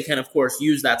race, they can, of course,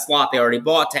 use that slot they already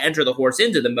bought to enter the horse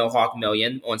into the Mohawk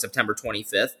Million on September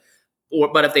 25th.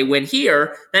 But if they win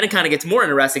here, then it kind of gets more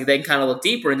interesting. They can kind of look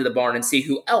deeper into the barn and see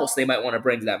who else they might want to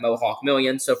bring to that Mohawk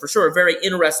Million. So for sure, a very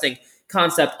interesting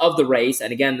concept of the race.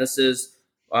 And again, this is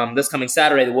this coming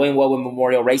Saturday, the William Wellwood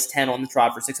Memorial, race 10 on the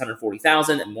trot for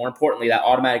 $640,000, and more importantly, that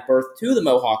automatic berth to the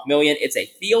Mohawk Million. It's a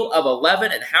field of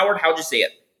 11. And Howard, how'd you see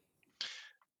it?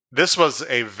 This was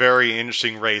a very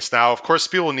interesting race. Now, of course,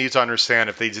 people need to understand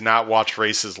if they did not watch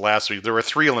races last week, there were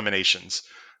 3 eliminations,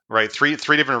 right? Three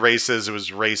different races. It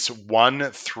was race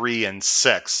 1, 3, and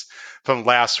 6 from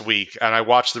last week. And I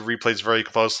watched the replays very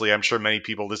closely. I'm sure many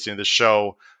people listening to the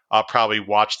show probably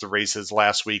watched the races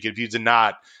last week. If you did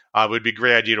not, it would be a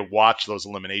great idea to watch those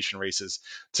elimination races.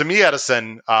 To me,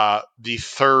 Edison, the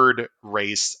third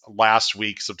race last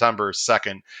week, September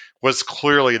 2nd, was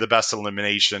clearly the best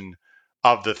elimination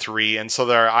of the 3. And so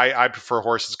I prefer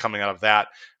horses coming out of that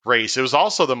race. It was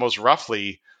also the most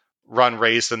roughly run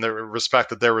race in the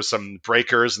respect that there were some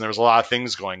breakers and there was a lot of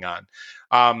things going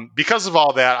on. Because of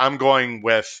all that, I'm going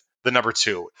with the number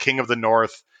 2, King of the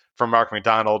North from Mark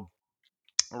McDonald,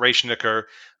 Ray Schnicker.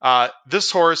 This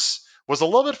horse was a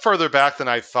little bit further back than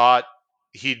I thought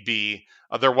he'd be.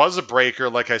 There was a breaker,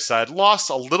 like I said, lost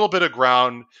a little bit of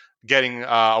ground getting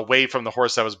away from the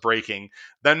horse that was breaking,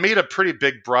 then made a pretty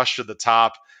big brush to the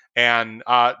top and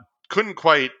couldn't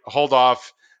quite hold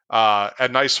off a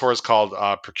nice horse called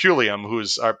Periculum,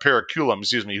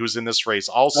 who's in this race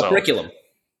also.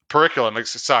 Periculum,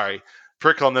 sorry.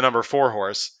 Periculum, the number 4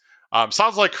 horse.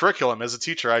 Sounds like curriculum. As a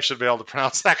teacher, I should be able to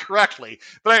pronounce that correctly.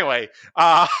 But anyway,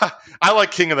 I like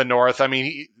King of the North. I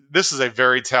mean, this is a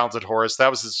very talented horse.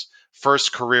 That was his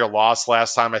first career loss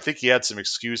last time. I think he had some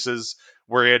excuses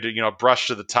where he had to, brush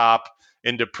to the top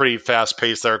into pretty fast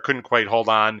pace there. Couldn't quite hold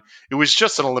on. It was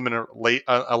just an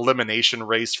elimination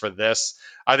race for this.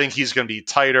 I think he's going to be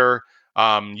tighter.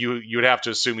 You would have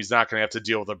to assume he's not going to have to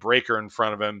deal with a breaker in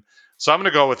front of him. So I'm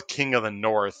going to go with King of the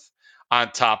North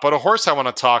on top. But a horse I want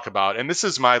to talk about, and this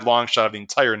is my long shot of the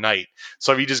entire night.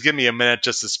 So if you just give me a minute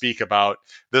just to speak about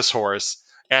this horse,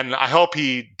 and I hope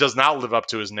he does not live up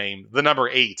to his name, the number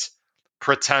 8,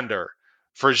 Pretender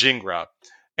for Gingras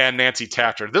and Nancy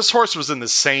Tactor. This horse was in the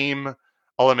same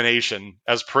elimination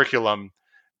as Periculum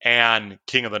and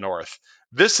King of the North.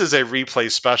 This is a replay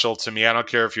special to me. I don't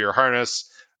care if you're a harness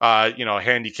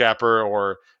handicapper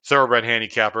or thoroughbred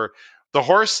handicapper. The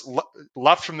horse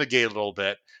left from the gate a little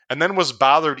bit and then was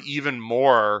bothered even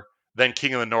more than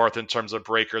King of the North in terms of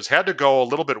breakers. Had to go a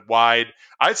little bit wide.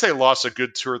 I'd say lost a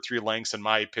good 2 or 3 lengths in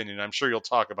my opinion. I'm sure you'll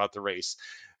talk about the race.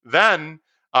 Then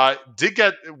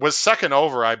was second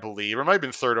over, I believe, or it might have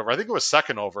been third over. I think it was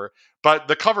second over, but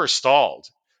the cover stalled,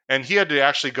 and he had to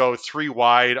actually go 3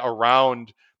 wide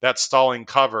around that stalling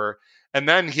cover. And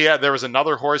then there was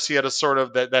another horse he had to sort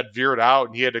of that veered out,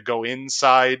 and he had to go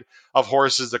inside of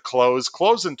horses to close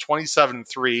in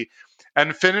 27-3,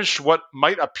 and finished what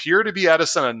might appear to be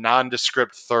Edison a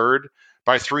nondescript third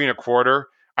by 3 1/4.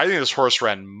 I think this horse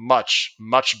ran much,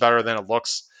 much better than it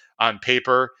looks on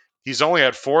paper. He's only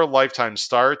had 4 lifetime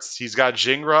starts. He's got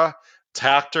Jingra,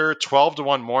 Tactor,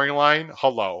 12-1 morning line.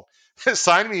 Hello.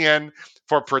 Sign me in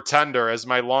for Pretender as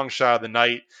my long shot of the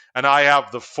night. And I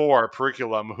have the 4,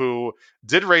 Periculum, who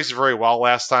did race very well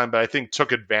last time, but I think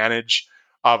took advantage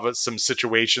of some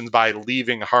situations by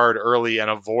leaving hard early and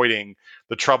avoiding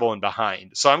the trouble in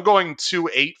behind. So I'm going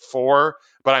 2-8-4,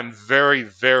 but I'm very,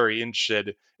 very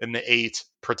interested in the 8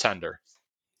 Pretender.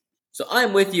 So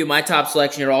I'm with you. My top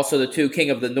selection are also the 2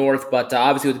 King of the North, but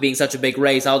obviously with it being such a big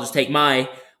race, I'll just take a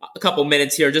couple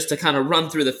minutes here just to kind of run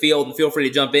through the field, and feel free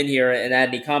to jump in here and add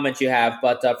any comments you have.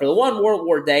 But for the 1 World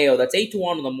War Deo, that's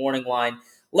 8-1 on the morning line,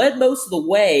 led most of the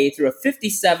way through a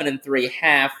 57-3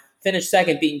 half, finished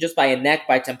second, beaten just by a neck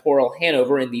by Temporal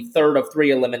Hanover in the third of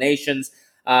 3 eliminations.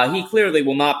 He clearly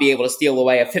will not be able to steal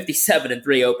away a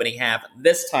 57-3 opening half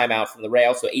this time out from the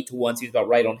rail, so 8-1 seems about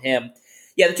right on him.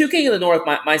 Yeah, the 2 King of the North,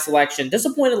 my selection,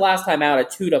 disappointed last time out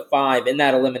at 2-5 in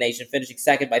that elimination, finishing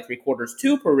second by 3/4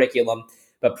 to Periculum.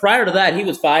 But prior to that, he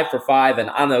was 5 for 5, and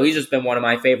I don't know, he's just been one of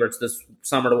my favorites this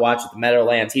summer to watch at the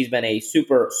Meadowlands. He's been a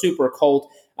super, super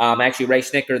colt. Actually, Ray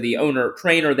Schnicker, the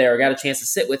owner-trainer there, got a chance to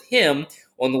sit with him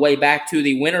on the way back to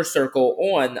the winner's circle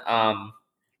on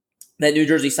that New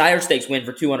Jersey Sire Stakes win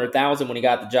for $200,000 when he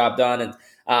got the job done. And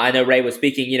I know Ray was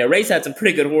speaking. Ray's had some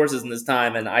pretty good horses in this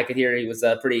time, and I could hear he was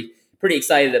pretty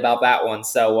excited about that one.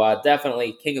 So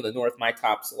definitely King of the North, my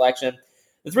top selection.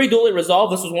 The 3 Duly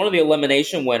Resolved, this was one of the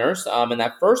elimination winners. In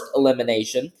that first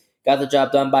elimination, got the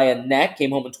job done by a neck,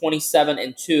 came home in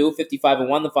 27-2,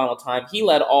 55-1 the final time. He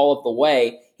led all of the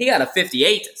way. He got a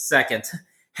 58-second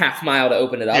half mile to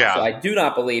open it up, So I do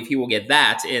not believe he will get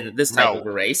that in this type of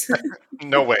a race.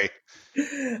 No way.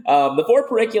 The 4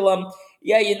 Periculum,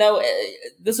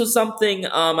 this was something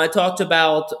I talked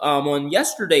about on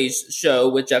yesterday's show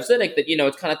with Jeff Zidek, that,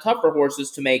 it's kind of tough for horses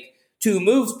to make 2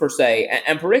 moves per se,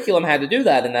 and Periculum had to do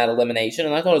that in that elimination,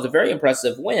 and I thought it was a very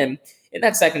impressive win in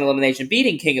that second elimination,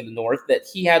 beating King of the North, that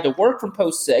he had to work from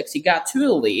post 6, he got to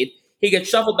the lead, he gets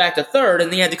shuffled back to third, and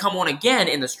then he had to come on again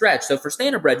in the stretch. So for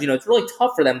Standardbred, it's really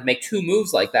tough for them to make 2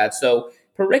 moves like that. So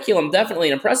Periculum, definitely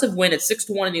an impressive win at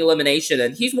 6-1 in the elimination,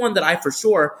 and he's one that I for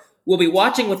sure will be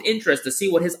watching with interest to see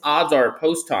what his odds are at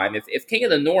post time. If King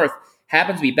of the North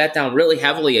happens to be bet down really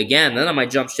heavily again, then I might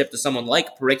jump ship to someone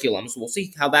like Periculum, so we'll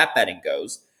see how that betting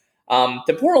goes.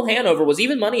 Temporal Hanover was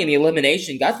even money in the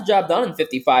elimination, got the job done in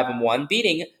 55-1,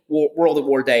 beating World of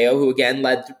War Deo, who again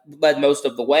led most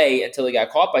of the way until he got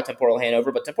caught by Temporal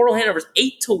Hanover. But Temporal Hanover's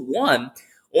 8-1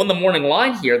 on the morning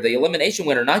line here. The elimination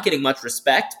winner not getting much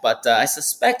respect, but I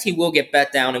suspect he will get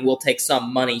bet down and will take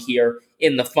some money here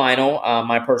in the final,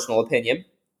 my personal opinion.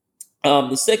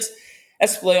 The 6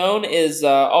 Esplaion is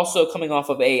also coming off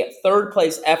of a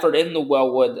third-place effort in the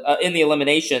Wellwood in the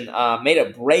elimination. Made a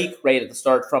break right at the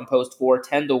start from post 4,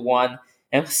 10-1,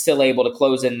 and was still able to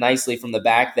close in nicely from the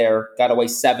back there. Got away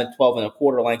 7,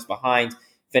 12.25 lengths behind,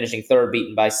 finishing third,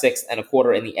 beaten by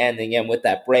 6.25 in the end. And again, with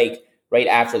that break right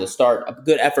after the start, a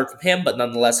good effort from him, but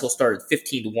nonetheless, he'll start at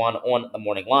 15-1 on the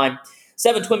morning line.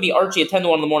 7 Twinbee Archie at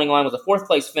 10-1 on the morning line was a 4th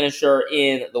place finisher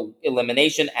in the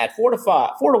elimination at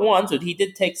 4-1, so he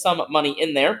did take some money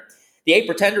in there. The 8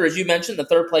 Pretender, as you mentioned, the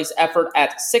 3rd place effort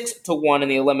at 6-1 in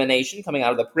the elimination, coming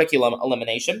out of the Periculum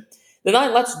elimination. The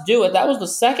 9 Let's Do It, that was the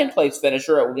 2nd place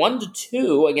finisher at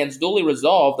 1-2 against Duly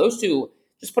Resolved. Those two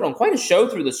just put on quite a show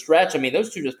through the stretch. I mean,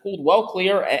 those two just pulled well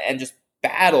clear and just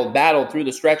battled through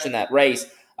the stretch in that race.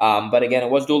 But again,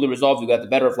 it was Duly Resolved who got the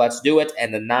better of Let's Do It,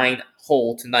 and the 9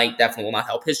 hole tonight definitely will not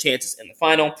help his chances in the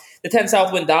final. The 10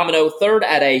 Southwind Domino, third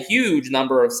at a huge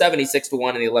number of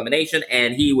 76-1 in the elimination,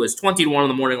 and he was 20-1 on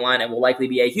the morning line and will likely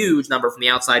be a huge number from the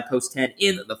outside post 10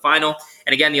 in the final.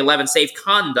 And again, the 11 Safe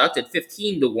Conduct at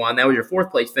 15-1, that was your 4th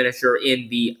place finisher in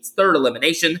the 3rd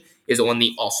elimination, is on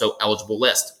the also eligible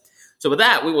list. So with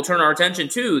that, we will turn our attention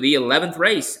to the 11th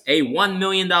race, a $1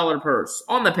 million purse.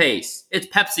 On the pace, it's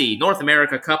Pepsi North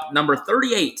America Cup number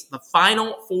 38, the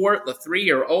final for the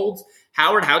 3-year-olds.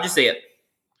 Howard, how'd you see it?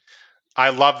 I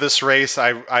love this race.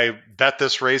 I bet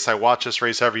this race. I watch this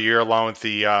race every year along with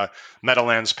the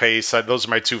Meadowlands Pace. Those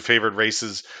are my two favorite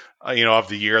races, of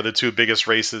the year. The two biggest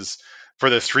races for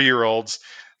the 3-year-olds.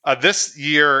 This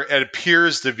year, it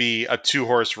appears to be a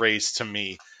 2-horse race to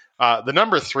me. The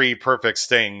number 3, Perfect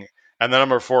Sting, and the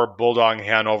number 4, Bulldog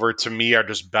Hanover, to me are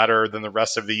just better than the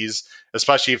rest of these,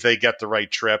 especially if they get the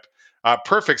right trip.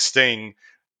 Perfect Sting,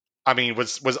 I mean,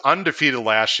 was undefeated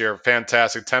last year.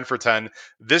 Fantastic, 10 for 10.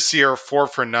 This year, 4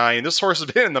 for 9. This horse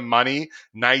has been in the money,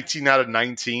 19 out of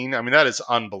 19. I mean, that is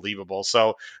unbelievable.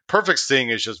 So Perfect Sting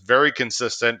is just very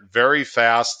consistent, very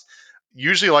fast.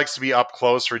 Usually likes to be up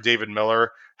close for David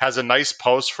Miller. Has a nice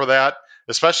post for that,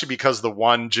 especially because the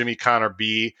 1, Jimmy Connor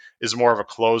B, is more of a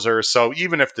closer. So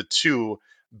even if the 2,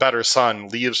 Better Sun,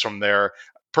 leaves from there,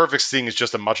 Perfect Sting is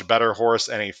just a much better horse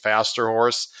and a faster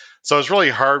horse. So it's really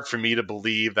hard for me to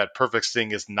believe that Perfect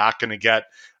Sting is not going to get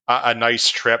a nice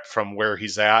trip from where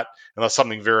he's at unless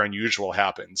something very unusual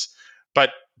happens.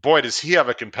 But boy, does he have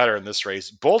a competitor in this race.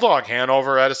 Bulldog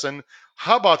Hanover, Edison,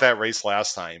 how about that race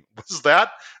last time? Was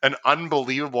that an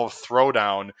unbelievable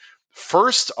throwdown?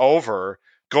 First over,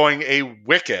 going a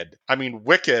wicked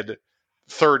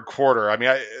third quarter. I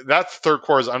mean, that third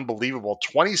quarter is unbelievable.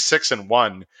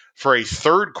 26-1 for a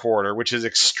third quarter, which is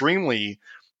extremely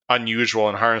unusual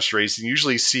in harness racing. You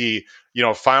usually see,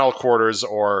 final quarters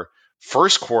or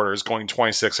first quarters going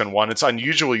 26-1. It's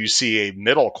unusual you see a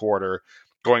middle quarter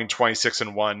going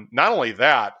 26-1. Not only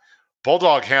that,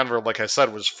 Bulldog Hanover, like I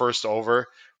said, was first over.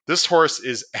 This horse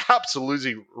is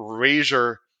absolutely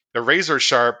razor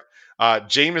sharp.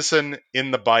 Jameson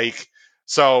in the bike.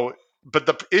 So, but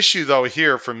the issue though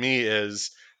here for me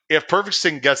is if Perfect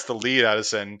Sting gets the lead,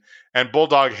 Edison, and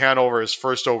Bulldog Hanover is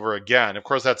first over again, of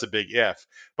course that's a big if.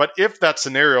 But if that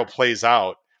scenario plays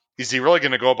out, is he really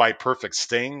going to go by Perfect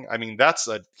Sting? I mean, that's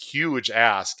a huge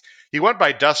ask. He went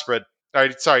by Desperate.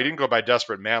 Sorry, he didn't go by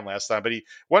Desperate Man last time, but he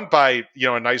went by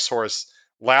a nice horse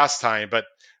last time. But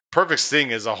Perfect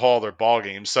Sting is a whole other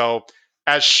ballgame. So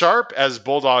as sharp as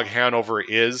Bulldog Hanover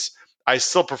is, I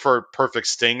still prefer Perfect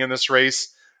Sting in this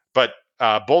race. But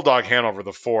Bulldog Hanover,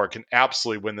 the 4, can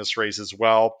absolutely win this race as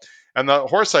well. And the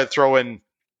horse I'd throw in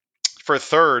for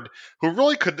third, who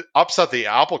really could upset the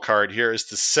apple cart here, is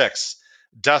the 6,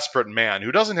 Desperate Man,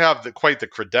 who doesn't have quite the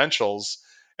credentials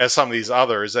as some of these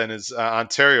others and is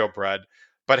Ontario bred,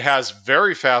 but has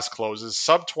very fast closes,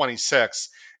 sub 26.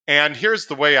 And here's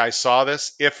the way I saw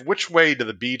this. If Which Way to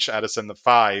the Beach, Edison, the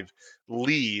 5,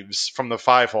 leaves from the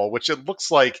 5 hole, which it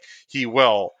looks like he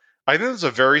will, I think there's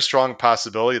a very strong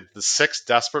possibility that the 6,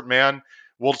 Desperate Man,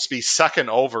 will just be second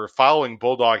over following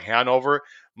Bulldog Hanover,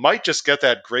 might just get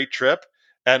that great trip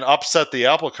and upset the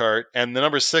apple cart. And the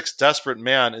number 6, Desperate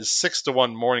Man, is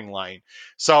 6-1 morning line.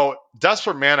 So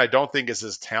Desperate Man, I don't think is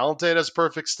as talented as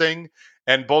Perfect Sting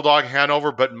and Bulldog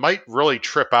Hanover, but might really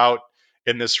trip out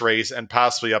in this race and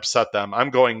possibly upset them. I'm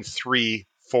going 3,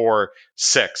 4,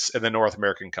 6 in the North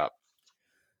American Cup.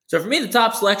 So for me, the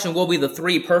top selection will be the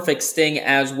 3, Perfect Sting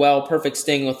as well. Perfect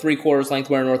Sting with 3/4 length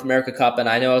winner North America Cup. And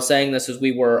I know I was saying this as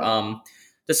we were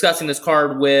discussing this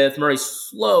card with Murray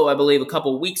Slow, I believe, a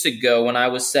couple weeks ago when I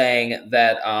was saying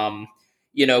that, when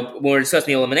we were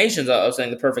discussing the eliminations, I was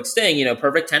saying the Perfect Sting,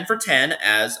 perfect 10 for 10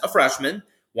 as a freshman,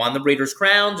 won the Breeders'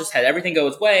 Crown, just had everything go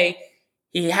his way.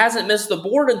 He hasn't missed the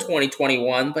board in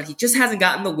 2021, but he just hasn't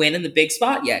gotten the win in the big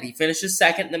spot yet. He finishes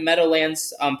second in the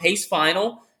Meadowlands Pace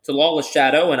Final to Lawless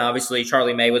Shadow, and obviously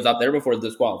Charlie May was up there before the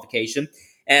disqualification,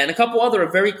 and a couple other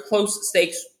very close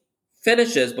stakes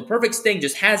finishes, but Perfect Sting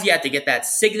just has yet to get that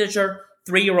signature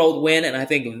 3-year-old win, and I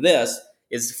think this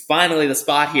is finally the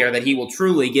spot here that he will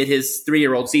truly get his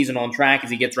 3-year-old season on track as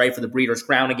he gets ready for the Breeders'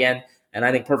 Crown again, and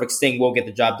I think Perfect Sting will get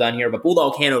the job done here, but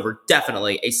Bulldog Hanover,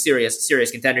 definitely a serious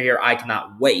contender here. I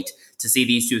cannot wait to see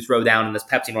these two throw down in this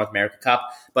Pepsi North America Cup,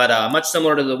 but much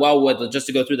similar to the Wellwood, just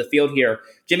to go through the field here,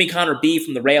 Jimmy Connor B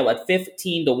from the rail at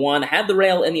 15-1, had the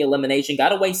rail in the elimination,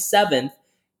 got away 7th,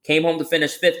 came home to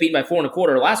finish 5th, beaten by 4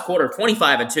 1/4. Last quarter,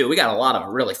 25-2. We got a lot of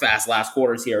really fast last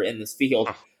quarters here in this field.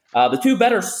 The 2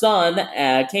 Better Sun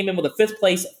came in with a 5th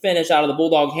place finish out of the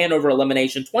Bulldog Hanover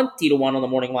elimination, 20-1 on the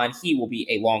morning line. He will be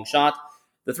a long shot.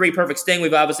 The 3 Perfect Sting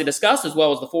we've obviously discussed, as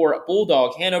well as the 4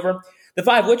 Bulldog Hanover. The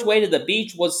 5 Which Way to the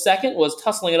Beach was second, was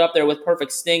tussling it up there with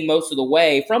Perfect Sting most of the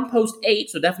way from post 8,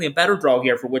 so definitely a better draw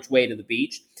here for Which Way to the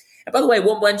Beach. And by the way,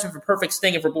 one mention for Perfect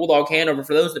Sting and for Bulldog Hanover,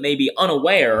 for those that may be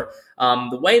unaware,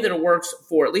 the way that it works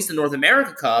for at least the North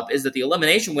America Cup is that the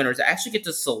elimination winners actually get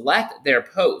to select their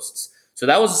posts. So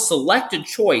that was a selected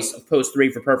choice of post 3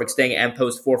 for Perfect Sting and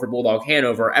post 4 for Bulldog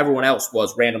Hanover. Everyone else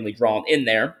was randomly drawn in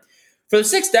there. For the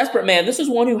 6 Desperate Man, this is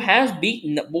one who has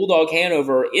beaten Bulldog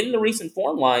Hanover in the recent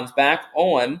form lines back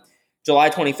on July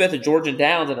 25th at Georgian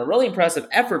Downs, and a really impressive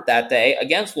effort that day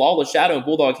against Lawless Shadow and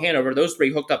Bulldog Hanover. Those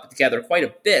three hooked up together quite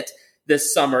a bit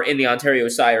this summer in the Ontario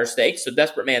Sire Stakes, so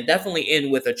Desperate Man definitely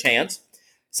in with a chance.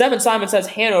 7 Simon Says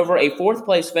Hanover, a fourth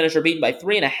place finisher, beaten by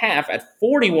 3.5 at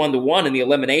 41-1 in the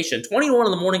elimination. 21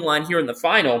 on the morning line here in the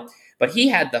final, but he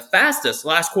had the fastest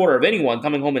last quarter of anyone,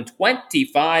 coming home in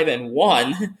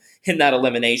 25-1 in that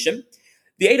elimination.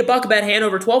 The 8 Buckabet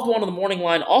Hanover, 12-1 on the morning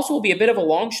line, also will be a bit of a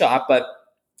long shot, but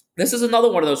this is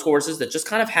another one of those horses that just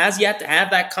kind of has yet to have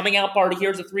that coming out party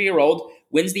here as a 3-year-old,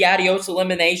 wins the Adios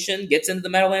elimination, gets into the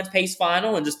Meadowlands Pace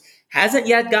Final, and just hasn't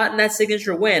yet gotten that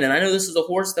signature win. And I know this is a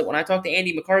horse that when I talked to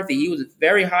Andy McCarthy, he was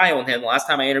very high on him the last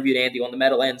time I interviewed Andy on the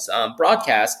Meadowlands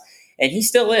broadcast, and he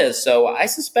still is. So I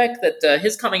suspect that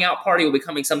his coming out party will be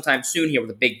coming sometime soon here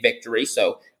with a big victory.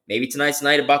 So maybe tonight's the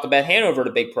night at Buckabet Hanover at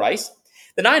a big price.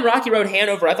 The 9 Rocky Road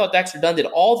Hanover, I thought Dexter Dunn did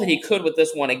all that he could with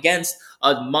this one against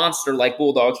a monster like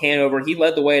Bulldog Hanover. He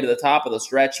led the way to the top of the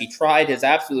stretch. He tried his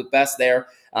absolute best there.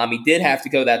 He did have to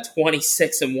go that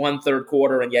 26 1/3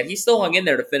 quarter, and yet he still hung in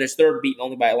there to finish third, beaten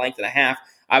only by a length and a half.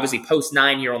 Obviously, post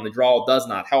 9 here on the draw does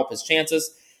not help his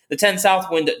chances. The 10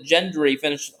 Southwind Gendry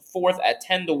finished fourth at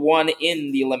 10-1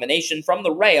 in the elimination from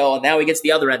the rail, and now he gets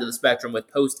the other end of the spectrum with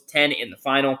post 10 in the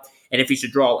final. And if he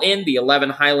should draw in, the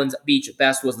 11 Highlands Beach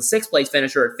Best was the 6th place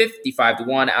finisher at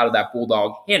 55-1 out of that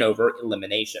Bulldog Hanover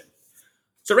elimination.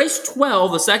 So race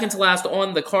 12, the second to last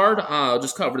on the card, I'll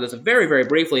just cover this very, very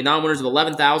briefly. Non-winners of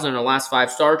 11,000 in their last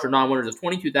 5 starts, or non-winners of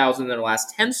 22,000 in their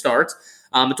last 10 starts.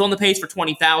 It's on the pace for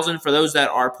 20,000 for those that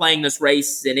are playing this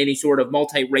race in any sort of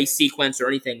multi-race sequence or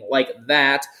anything like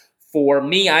that. For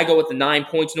me, I go with the 9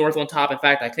 points north on top. In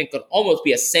fact, I think could almost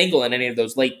be a single in any of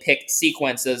those late picked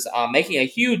sequences, making a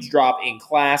huge drop in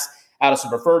class out of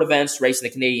some preferred events, racing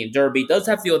the Canadian Derby. Does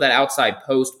have to feel that outside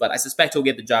post, but I suspect he'll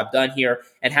get the job done here.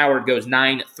 And Howard goes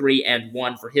 9, 3, and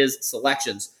 1 for his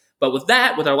selections. But with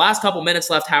that, with our last couple minutes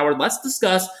left, Howard, let's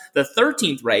discuss the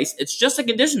 13th race. It's just a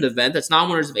conditioned event that's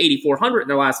non-winners of 8,400 in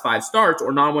their last 5 starts,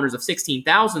 or non-winners of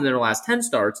 16,000 in their last 10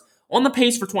 starts, on the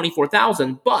pace for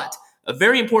 24,000, but a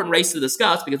very important race to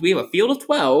discuss because we have a field of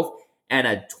 12 and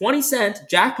a 20-cent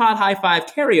jackpot high five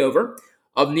carryover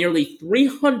of nearly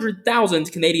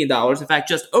 300,000 Canadian dollars. In fact,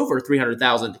 just over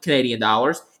 300,000 Canadian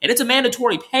dollars. And it's a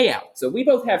mandatory payout. So we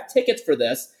both have tickets for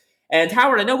this. And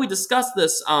Howard, I know we discussed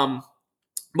this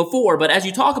before, but as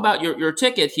you talk about your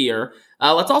ticket here,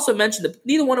 let's also mention that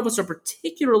neither one of us are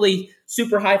particularly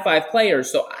super high five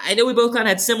players. So I know we both kind of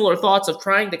had similar thoughts of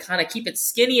trying to kind of keep it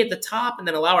skinny at the top and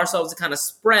then allow ourselves to kind of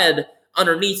spread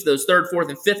underneath those 3rd, 4th,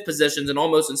 and 5th positions and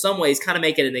almost in some ways kind of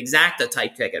make it an exacta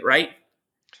type ticket, right?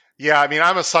 Yeah, I mean,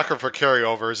 I'm a sucker for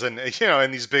carryovers and,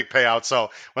 in these big payouts. So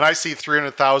when I see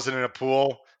 300,000 in a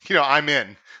pool, I'm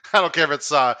in. I don't care if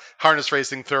it's harness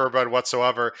racing, thoroughbred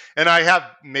whatsoever. And I have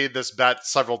made this bet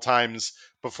several times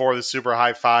before the super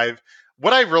high five.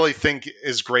 What I really think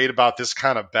is great about this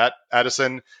kind of bet,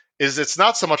 Edison, is it's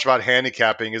not so much about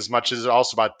handicapping as much as it's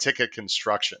also about ticket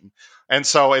construction. And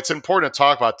so it's important to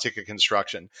talk about ticket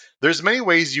construction. There's many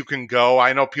ways you can go.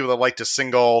 I know people that like to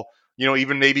single,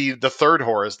 even maybe the third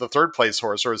place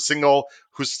horse, or a single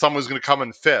someone's going to come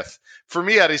in 5th. For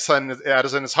me, Edison,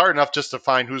 it's hard enough just to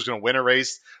find who's going to win a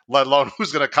race, let alone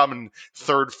who's going to come in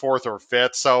 3rd, 4th, or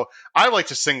 5th. So I like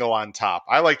to single on top.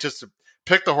 I like just to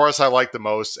pick the horse I like the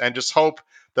most and just hope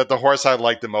that the horse I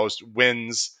like the most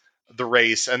wins the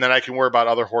race, and then I can worry about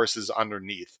other horses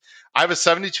underneath. I have a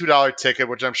 $72 ticket,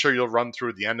 which I'm sure you'll run through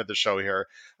at the end of the show here.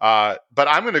 But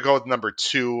I'm going to go with number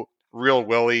 2, Real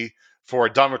Willie, for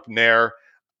Don McNair.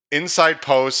 Inside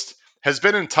post, has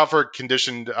been in tougher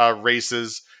conditioned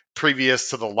races previous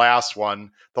to the last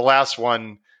one. The last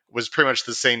one was pretty much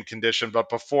the same condition, but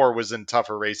before was in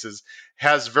tougher races.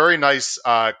 Has very nice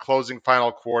closing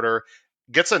final quarter.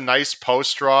 Gets a nice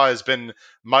post draw, has been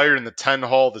mired in the 10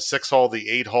 hole, the 6 hole, the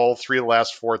 8 hole, 3 of the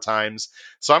last 4 times.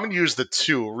 So I'm going to use the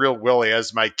 2, Real Willie,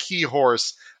 as my key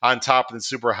horse on top of the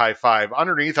super high five.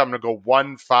 Underneath, I'm going to go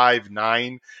 1, 5,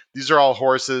 9. These are all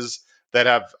horses that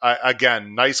have,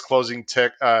 again, nice closing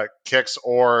kicks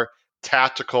or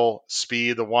tactical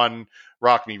speed. The 1,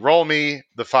 Rock Me, Roll Me.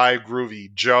 The 5,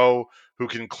 Groovy Joe, who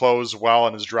can close well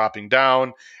and is dropping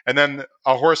down. And then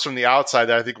a horse from the outside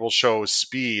that I think will show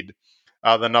speed,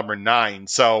 the number 9.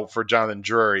 So for Jonathan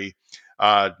Drury,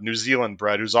 New Zealand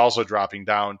bred, who's also dropping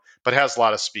down, but has a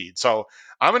lot of speed. So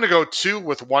I'm going to go 2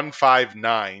 with 1, 5,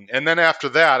 9. And then after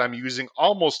that, I'm using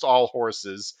almost all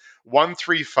horses, 1,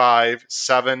 3, 5,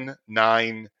 7,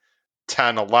 9,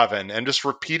 10, 11, and just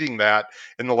repeating that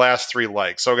in the last 3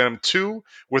 legs. So again, I'm 2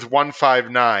 with 1,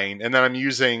 5, 9, and then I'm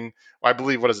using, I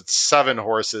believe, 7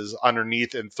 horses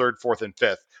underneath in 3rd, 4th, and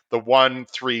 5th. the 1,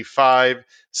 3, 5,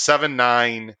 7,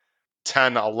 9,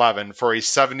 10, 11 for a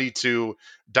 $72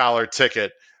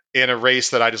 ticket in a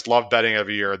race that I just love betting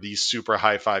every year, these super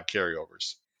high five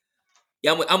carryovers.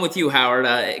 Yeah, I'm with you, Howard.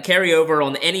 Carryover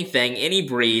on anything, any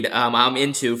breed, I'm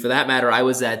into. For that matter, I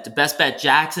was at Best Bet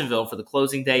Jacksonville for the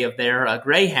closing day of their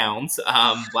Greyhounds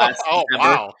last Oh, December,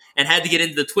 wow. and had to get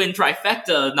into the twin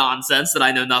trifecta nonsense that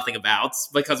I know nothing about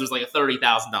because there's like a $30,000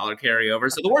 carryover.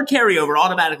 So the word carryover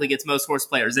automatically gets most horse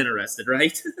players interested,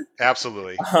 right?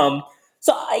 Absolutely.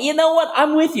 So you know what?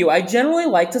 I'm with you. I generally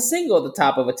like to single at the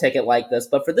top of a ticket like this,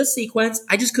 but for this sequence,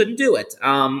 I just couldn't do it.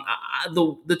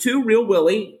 The two Real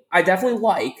Willie, I definitely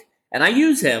like, and I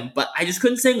use him, but I just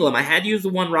couldn't single him. I had to use the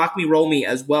one Rock Me Roll Me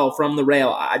as well from the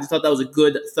rail. I just thought that was a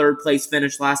good third place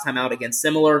finish last time out against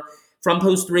Similar. From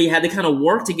post 3, had to kind of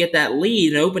work to get that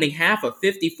lead in opening half of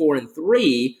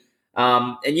 54-3.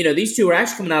 And these two are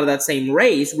actually coming out of that same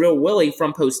race. Real Willie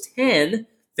from post 10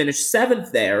 finished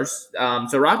 7th there.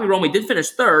 So Rock Me Roll Me did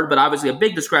finish 3rd, but obviously a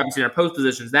big discrepancy in their post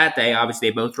positions that day. Obviously,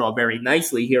 they both draw very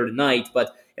nicely here tonight.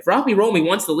 But if Rock Me Roll Me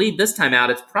wants the lead this time out,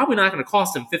 it's probably not going to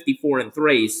cost him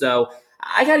 54-3. So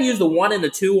I got to use the 1 and the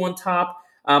 2 on top.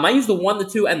 I use the 1, the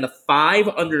 2, and the 5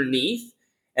 underneath.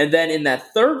 And then in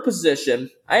that third position,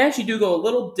 I actually do go a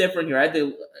little different here. I had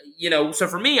to, so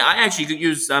for me, I actually could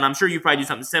use, and I'm sure you probably do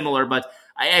something similar, but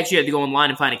I actually had to go online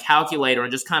and find a calculator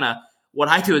and just kind of, what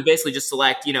I do is basically just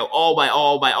select, all by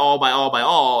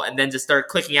all, and then just start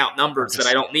clicking out numbers that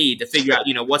I don't need to figure out,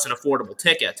 what's an affordable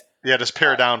ticket. Yeah, just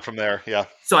pare down from there. Yeah.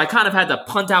 So I kind of had to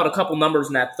punt out a couple numbers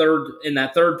in that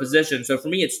third position. So for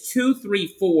me, it's 2, 3,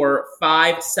 4,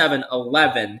 5, 7,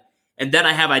 11. And then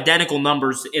I have identical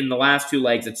numbers in the last two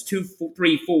legs. It's 2,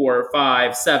 3, 4,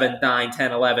 5, 7, 9,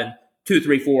 10, 11. 2,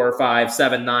 3, 4, 5,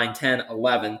 7, 9, 10,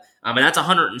 11. And that's a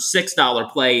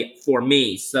 $106 play for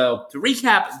me. So to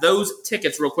recap those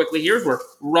tickets real quickly here, we're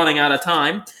running out of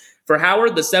time. For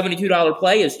Howard, the $72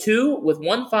 play is 2 with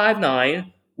 1, 5,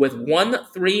 9, with 1,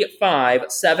 3,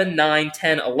 5, 7, 9,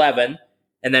 10, 11.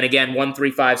 And then again, 1,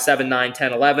 3, 5, 7, 9,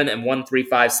 10, 11, and 1, 3,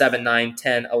 5, 7, 9,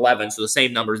 10, 11. So the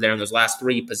same numbers there in those last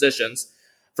three positions.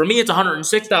 For me, it's a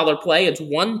 $106 play. It's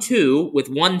 1, 2 with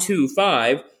 1, 2,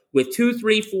 5, with 2,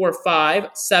 3, 4, 5,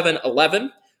 7,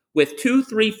 11, with 2,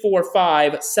 3, 4,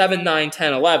 5, 7, 9,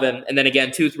 10, 11, and then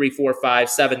again 2, 3, 4, 5,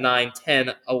 7, 9,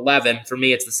 10, 11. For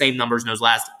me, it's the same numbers in those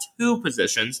last two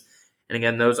positions. And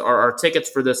again, those are our tickets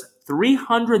for this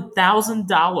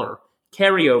 $300,000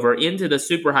 carryover into the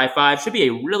Super High Five. Should be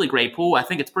a really great pool. I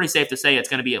think it's pretty safe to say it's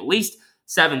going to be at least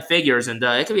 7 figures, and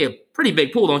it could be a pretty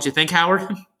big pool, don't you think, Howard?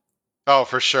 Oh,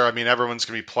 for sure. I mean, everyone's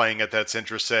going to be playing it that's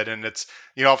interested. And it's,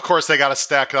 of course, they got to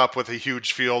stack up with a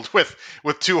huge field with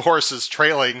two horses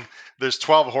trailing. There's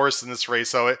 12 horses in this race.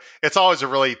 So it's always a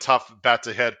really tough bet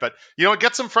to hit. But,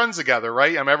 get some friends together,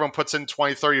 right? I mean, everyone puts in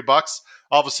 $20, $30.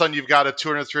 All of a sudden, you've got a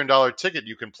 $200, $300 ticket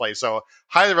you can play. So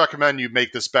highly recommend you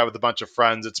make this bet with a bunch of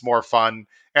friends. It's more fun.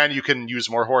 And you can use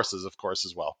more horses, of course,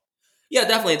 as well. Yeah,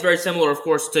 definitely. It's very similar, of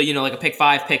course, to, like a pick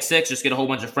 5, pick 6. Just get a whole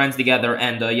bunch of friends together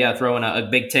and, throw in a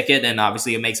big ticket. And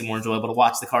obviously, it makes it more enjoyable to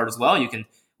watch the card as well. You can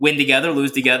win together,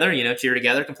 lose together, cheer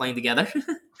together, complain together.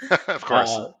 Of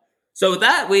course. So with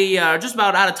that, we are just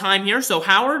about out of time here. So,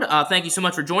 Howard, thank you so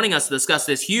much for joining us to discuss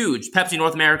this huge Pepsi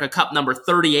North America Cup number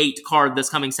 38 card this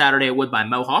coming Saturday at Woodbine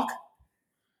Mohawk.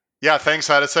 Yeah, thanks,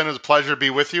 Edison. It was a pleasure to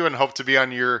be with you and hope to be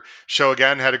on your show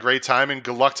again. Had a great time, and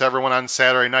good luck to everyone on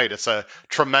Saturday night. It's a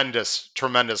tremendous,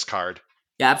 tremendous card.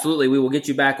 Yeah, absolutely. We will get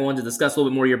you back on to discuss a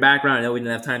little bit more of your background. I know we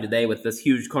didn't have time today with this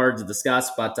huge card to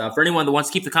discuss, but for anyone that wants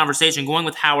to keep the conversation going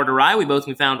with Howard or I, we both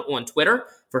can be found on Twitter.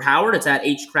 For Howard, it's at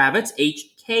HKravets,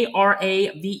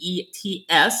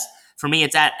 HKRAVETS. For me,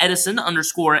 it's at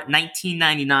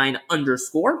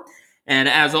Edison_1999_. And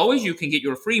as always, you can get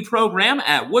your free program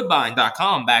at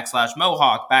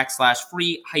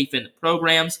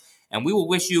woodbine.com/mohawk/free-programs. And we will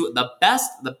wish you the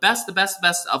best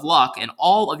of luck in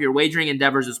all of your wagering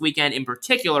endeavors this weekend, in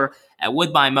particular at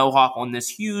Woodbine Mohawk on this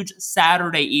huge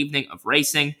Saturday evening of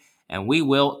racing. And we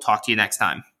will talk to you next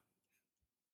time.